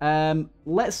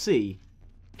 Let's see.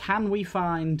 Can we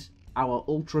find our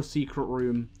ultra secret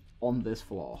room on this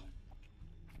floor?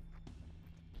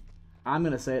 I'm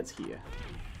going to say it's here.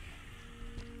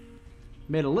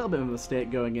 Made a little bit of a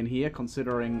mistake going in here,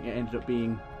 considering it ended up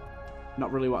being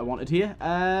not really what I wanted here.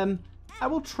 I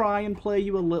will try and play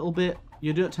you a little bit.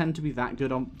 You don't tend to be that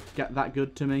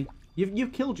good to me.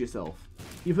 You've killed yourself.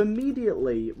 You've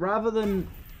immediately, rather than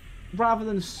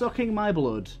sucking my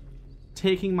blood,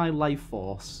 taking my life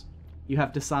force, you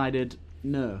have decided,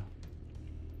 no.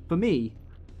 For me,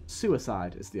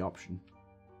 suicide is the option.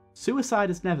 Suicide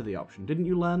is never the option. Didn't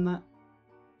you learn that?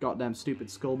 Goddamn stupid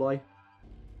schoolboy.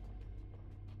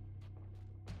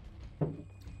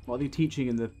 What are they teaching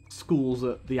in the schools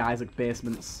at the Isaac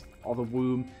basements or the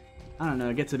womb? I don't know,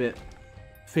 it gets a bit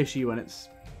fishy when it's...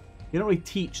 You don't really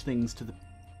teach things to the...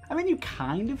 I mean, you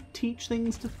kind of teach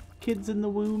things to kids in the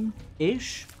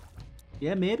womb-ish.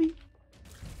 Yeah, maybe?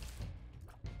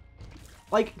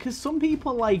 Like, because some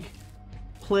people, like,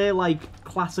 play, like,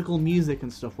 classical music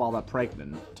and stuff while they're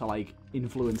pregnant to, like,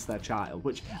 influence their child,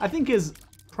 which I think is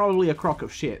probably a crock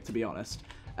of shit, to be honest.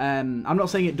 I'm not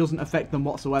saying it doesn't affect them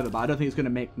whatsoever, but I don't think it's going to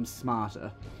make them smarter.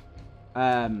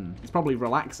 It's probably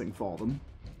relaxing for them,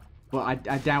 but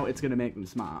I doubt it's going to make them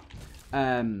smart.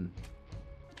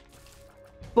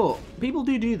 But people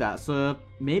do that, so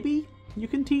maybe you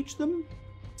can teach them.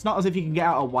 It's not as if you can get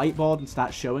out a whiteboard and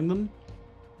start showing them.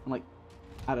 I'm like,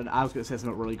 I don't know, I was going to say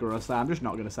something really gross there. I'm just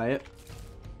not going to say it.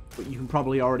 But you can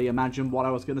probably already imagine what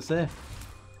I was going to say.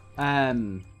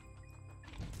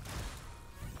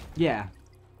 Yeah.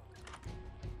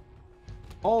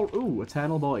 Ooh,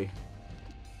 Eternal Boy.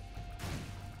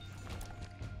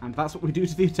 And that's what we do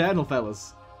to the Eternal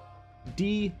fellas.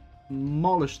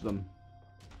 Demolish them.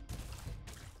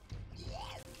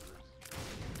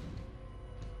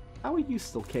 How are you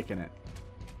still kicking it?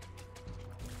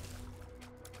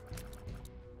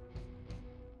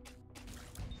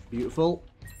 Beautiful.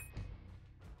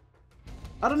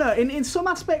 I don't know, in some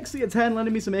aspects the Eternal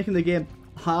enemies are making the game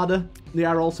harder. They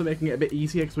are also making it a bit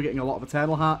easier because we're getting a lot of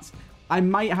Eternal Hearts. I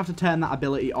might have to turn that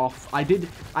ability off. Like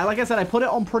I said, I put it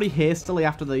on pretty hastily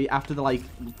after the like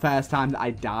first time that I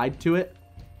died to it.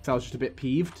 So I was just a bit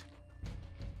peeved.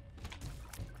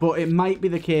 But it might be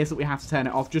the case that we have to turn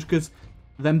it off just because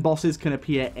them bosses can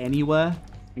appear anywhere.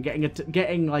 And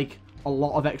getting like a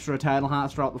lot of extra Eternal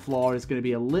Hearts throughout the floor is going to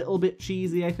be a little bit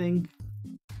cheesy, I think.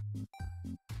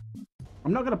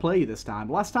 I'm not going to play you this time.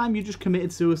 Last time you just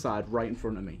committed suicide right in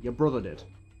front of me. Your brother did.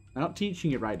 I'm not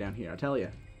teaching you right down here, I tell you.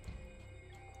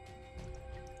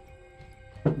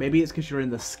 Maybe it's because you're in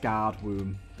the scarred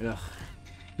womb. Ugh.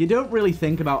 You don't really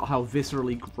think about how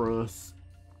viscerally gross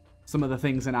some of the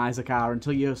things in Isaac are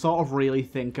until you sort of really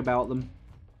think about them.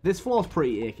 This floor's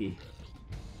pretty icky.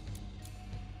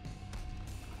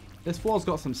 This floor's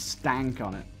got some stank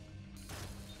on it.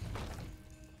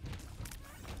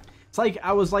 It's like,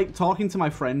 I was like talking to my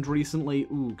friend recently.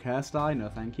 Ooh, cursed eye? No,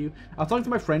 thank you. I was talking to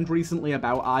my friend recently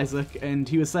about Isaac, and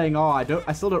he was saying, oh,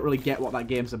 I still don't really get what that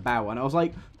game's about. And I was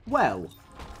like, well,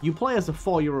 you play as a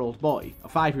 4-year-old boy, a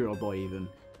 5-year-old boy even.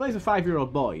 You play as a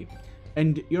 5-year-old boy,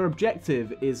 and your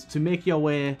objective is to make your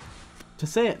way to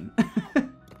Satan.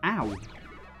 Ow.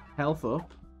 Health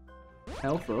up.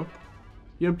 Health up.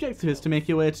 Your objective is to make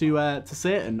your way to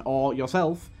Satan or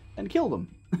yourself and kill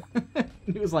them.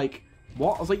 He was like,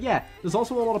 what? I was like, yeah, there's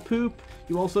also a lot of poop.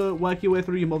 You also work your way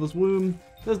through your mother's womb.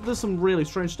 There's some really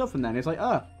strange stuff in there. And he's like,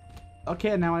 oh,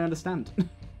 okay, now I understand.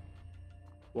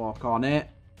 Walk on it.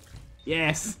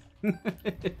 Yes!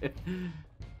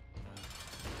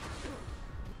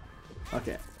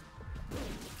 Okay.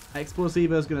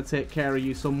 Explosivo is going to take care of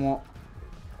you somewhat.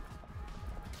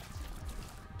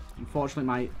 Unfortunately,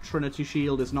 my Trinity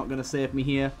Shield is not going to save me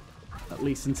here. At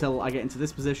least until I get into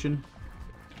this position.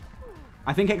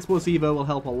 I think Explosivo will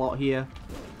help a lot here.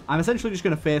 I'm essentially just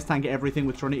going to face tank everything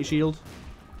with Trinity Shield.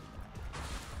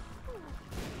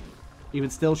 Even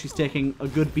still, she's taking a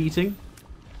good beating.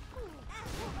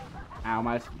 Ow,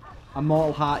 my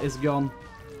Immortal Heart is gone.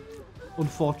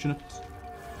 Unfortunate.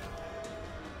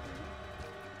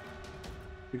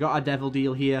 We got our Devil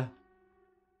Deal here.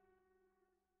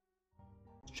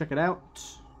 Let's check it out.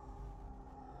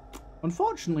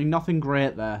 Unfortunately, nothing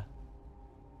great there.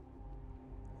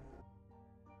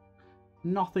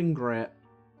 Nothing great.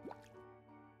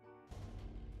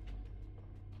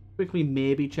 Quickly,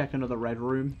 maybe check another red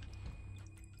room.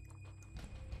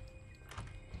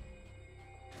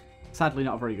 Sadly,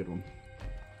 not a very good one.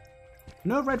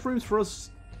 No red rooms for us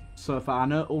so far.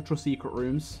 No ultra secret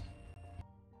rooms.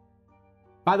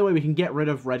 By the way, we can get rid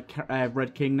of Red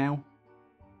King now.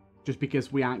 Just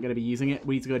because we aren't going to be using it.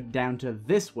 We need to go down to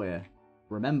this way.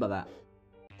 Remember that.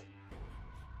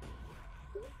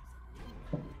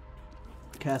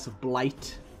 Curse of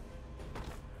Blight.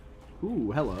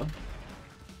 Ooh, hello.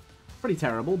 Pretty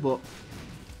terrible, but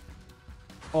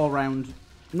all around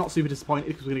not super disappointed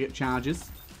because we're going to get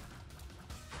charges.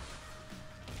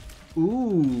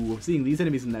 Ooh, seeing these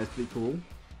enemies in there is pretty cool.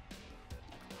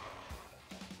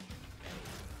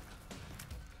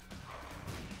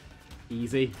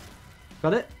 Easy.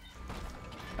 Got it?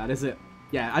 That is it.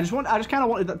 Yeah, I just kind of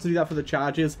wanted to do that for the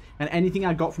charges, and anything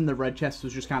I got from the red chest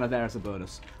was just kind of there as a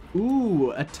bonus.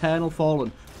 Ooh, Eternal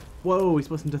Fallen. Whoa, he's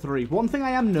split into 3. One thing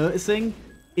I am noticing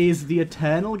is the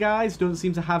Eternal guys don't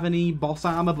seem to have any boss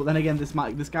armor, but then again,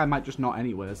 this guy might just not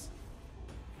anyways.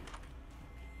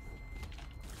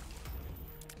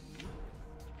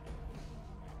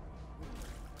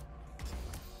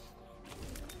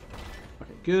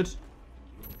 Okay, good.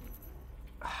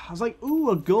 I was like,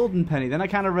 ooh, a golden penny. Then I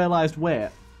kind of realized, wait,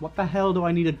 what the hell do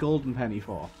I need a golden penny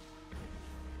for?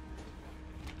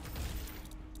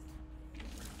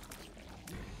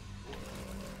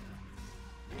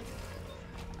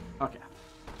 Okay.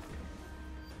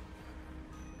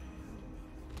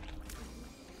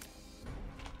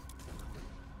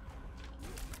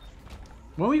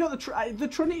 When we got the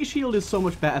Trinity Shield is so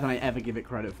much better than I ever give it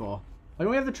credit for. Like, when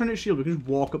we have the Trinity Shield, we can just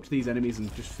walk up to these enemies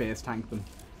and just face tank them.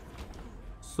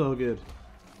 So good.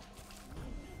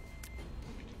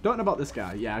 Don't know about this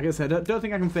guy. Yeah, like I said, don't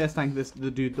think I can face tank the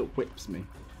dude that whips me.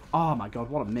 Oh my god,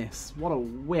 what a miss. What a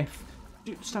whiff.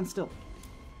 Dude, stand still.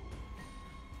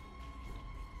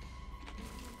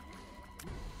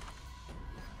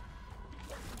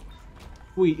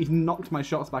 Ooh, he knocked my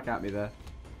shots back at me there.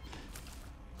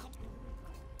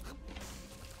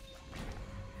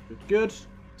 Good, good.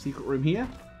 Secret room here.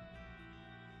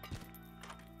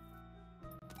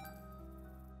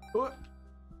 Oh.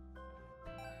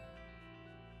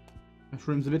 This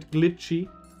room's a bit glitchy.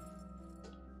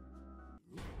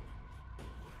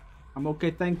 I'm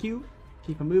okay, thank you.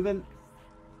 Keep it moving.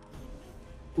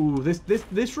 Ooh,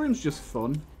 this room's just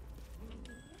fun.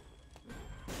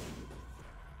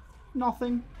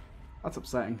 Nothing. That's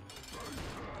upsetting.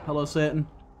 Hello, Satan.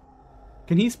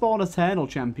 Can he spawn Eternal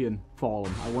Champion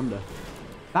Fallen? I wonder.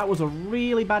 That was a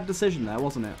really bad decision there,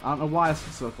 wasn't it? I don't know why I was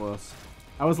so close.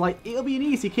 I was like, it'll be an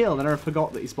easy kill, then I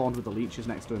forgot that he spawned with the leeches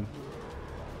next to him.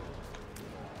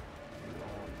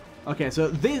 Okay, so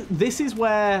this is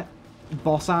where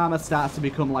boss armor starts to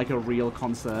become like a real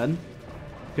concern.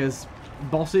 Because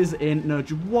bosses ain't no...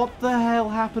 What the hell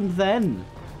happened then?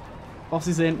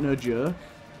 Bosses ain't no joke.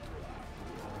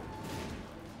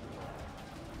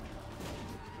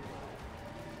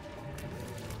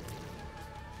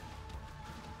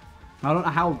 I don't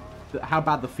know how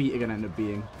bad the feet are going to end up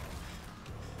being.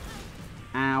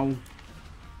 Ow.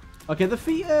 Okay, the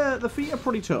feet are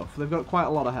pretty tough. They've got quite a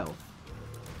lot of health.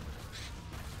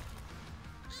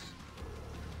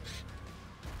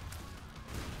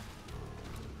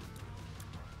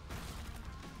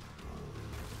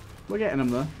 We're getting them,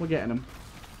 though. We're getting them.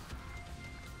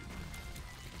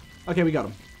 Okay, we got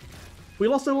them. We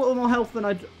lost a little more health than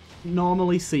I'd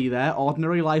normally see there.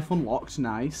 Ordinary life unlocked.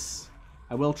 Nice.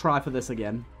 I will try for this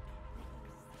again.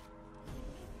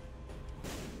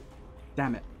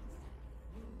 Damn it.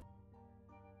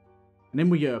 And in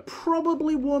we go.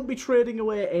 Probably won't be trading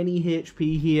away any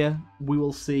HP here. We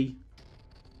will see.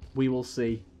 We will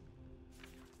see.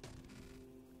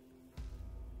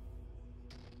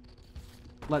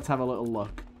 Let's have a little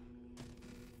look.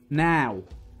 Now,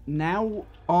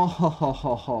 oh ho ho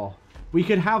ho ho. We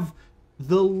could have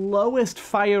the lowest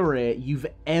fire rate you've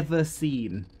ever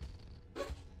seen.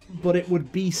 But it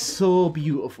would be so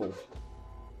beautiful.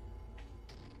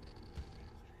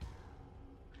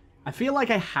 I feel like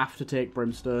I have to take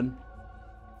Brimstone.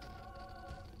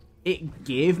 It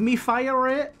gave me fire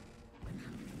rate?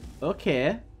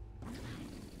 Okay.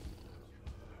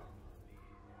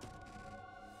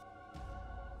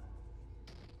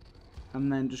 And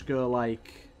then just go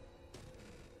like...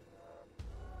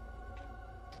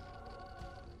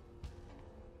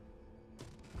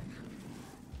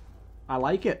 I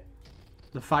like it.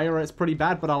 The fire rate's pretty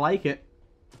bad, but I like it.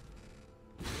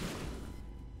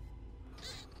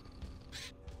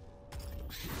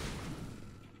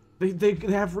 They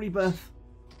have rebirth.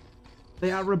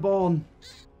 They are reborn.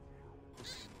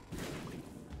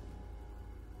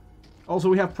 Also,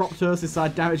 we have Proptosis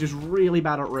side damage is really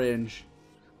bad at range.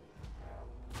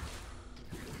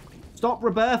 Stop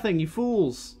rebirthing, you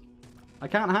fools. I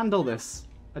can't handle this.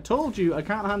 I told you I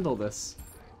can't handle this.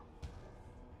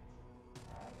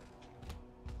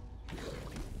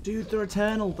 Dude, they're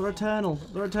eternal. They're eternal.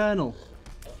 They're eternal.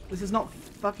 This is not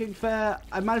fucking fair.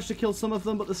 I managed to kill some of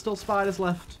them, but there's still spiders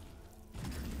left.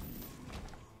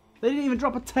 They didn't even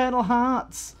drop eternal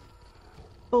hearts.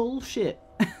 Bullshit.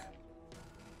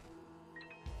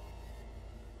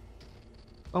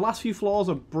 The last few floors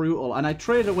are brutal, and I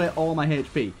traded away all my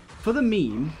HP. For the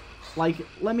meme, like,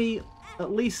 let me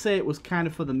at least say it was kind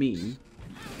of for the meme.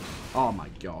 Oh my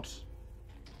god.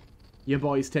 Your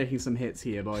boy's taking some hits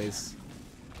here, boys.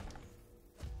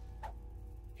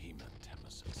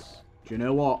 Do you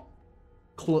know what?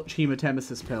 Clutch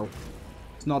hematemesis pill.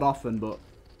 It's not often, but...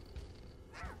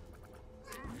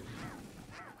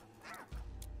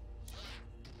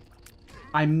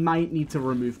 I might need to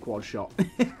remove quad shot.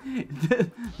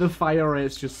 the fire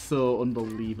rate's just so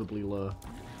unbelievably low.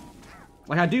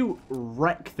 Like, I do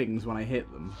wreck things when I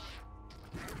hit them.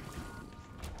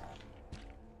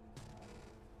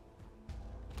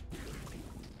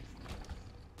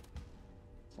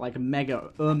 Like,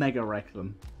 omega wreck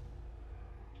them.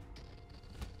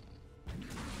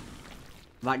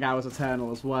 That guy was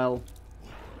eternal as well.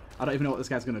 I don't even know what this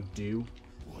guy's gonna do.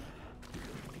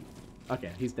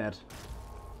 Okay, he's dead.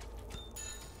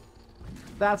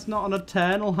 That's not an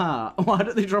eternal heart. Why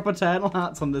don't they drop eternal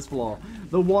hearts on this floor?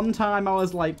 The one time I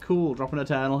was like, cool, drop an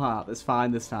eternal heart. That's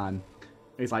fine this time.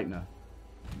 He's like, no.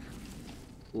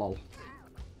 Lol.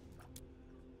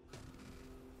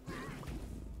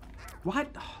 Why?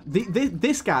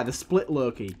 This guy, the split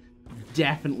Loki,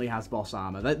 definitely has boss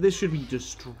armor. This should be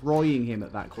destroying him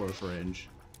at that close range.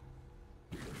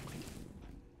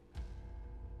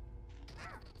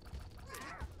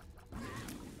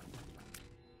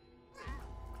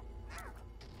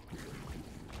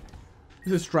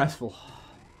 This is stressful.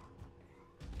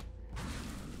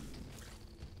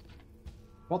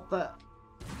 What the?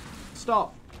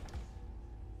 Stop.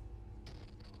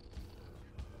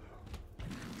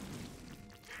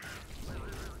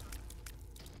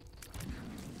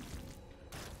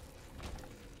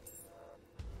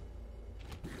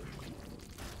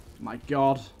 My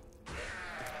God.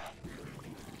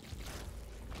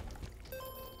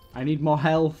 I need more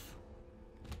health.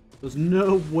 There's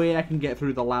no way I can get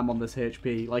through the lamb on this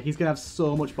HP. Like, he's going to have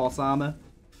so much boss armor.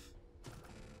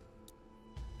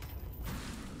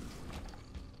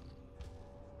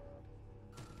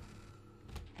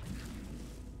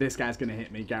 This guy's going to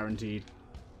hit me, guaranteed.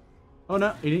 Oh,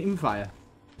 no. He didn't even fire.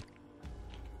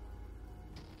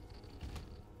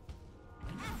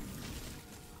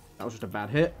 That was just a bad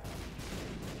hit.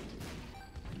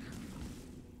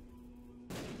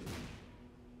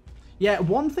 Yeah,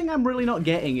 one thing I'm really not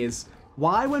getting is,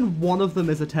 why when one of them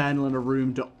is eternal in a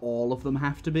room do all of them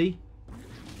have to be?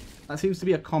 That seems to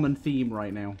be a common theme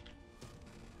right now.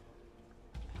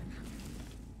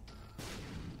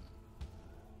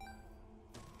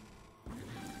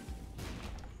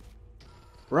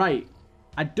 Right.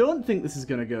 I don't think this is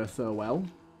going to go so well.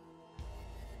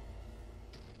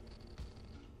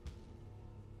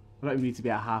 I don't even need to be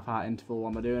at a half-heart interval.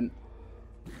 What am I doing?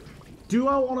 Do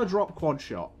I want to drop quad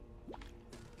shot?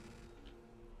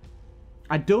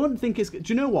 I don't think it's... Do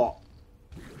you know what?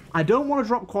 I don't want to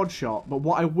drop quad shot, but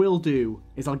what I will do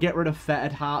is I'll get rid of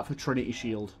Fettered Heart for Trinity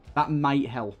Shield. That might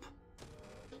help.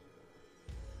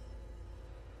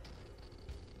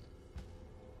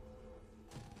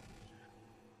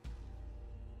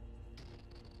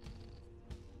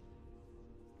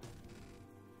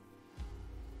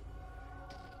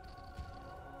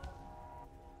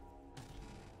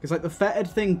 Because, like, the Fettered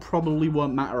thing probably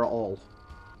won't matter at all.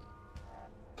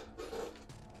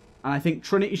 And I think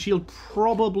Trinity Shield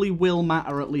probably will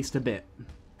matter at least a bit.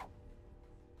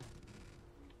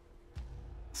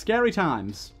 Scary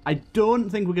times. I don't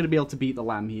think we're going to be able to beat the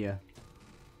lamb here.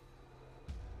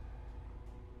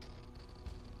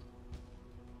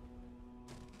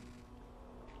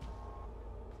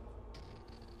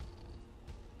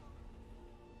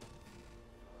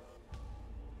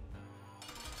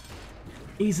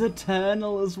 He's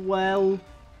eternal as well.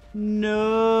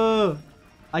 No.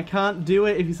 I can't do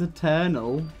it if he's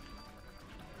eternal.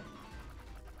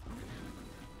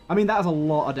 I mean, that's a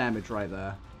lot of damage right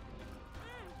there.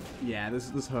 Yeah,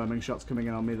 there's homing shots coming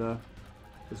in on me, though.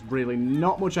 There's really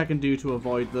not much I can do to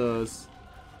avoid those.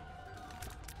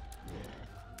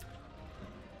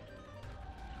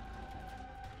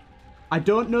 I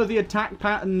don't know the attack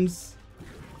patterns.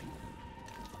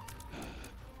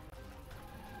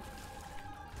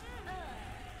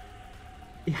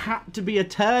 He had to be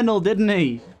eternal, didn't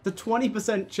he? The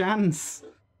 20% chance.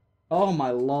 Oh my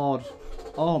lord.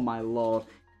 Oh my lord.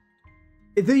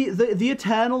 The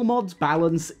eternal mod's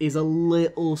balance is a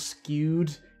little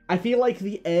skewed. I feel like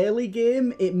the early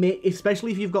game,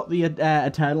 especially if you've got the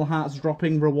Eternal Hearts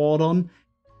dropping reward on,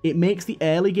 it makes the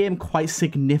early game quite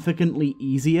significantly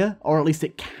easier, or at least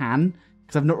it can,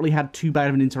 because I've not really had too bad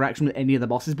of an interaction with any of the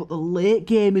bosses, but the late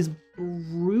game is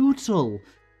brutal.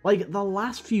 Like, the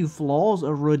last few floors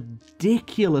are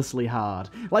ridiculously hard.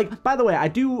 Like, by the way, I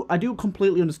do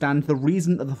completely understand the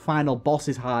reason that the final boss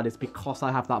is hard is because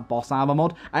I have that boss armor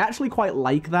mod. I actually quite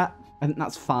like that. I think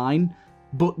that's fine.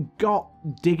 But god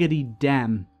diggity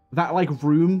damn. That, like,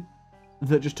 room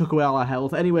that just took away all our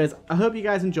health. Anyways, I hope you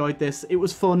guys enjoyed this. It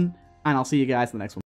was fun, and I'll see you guys in the next one.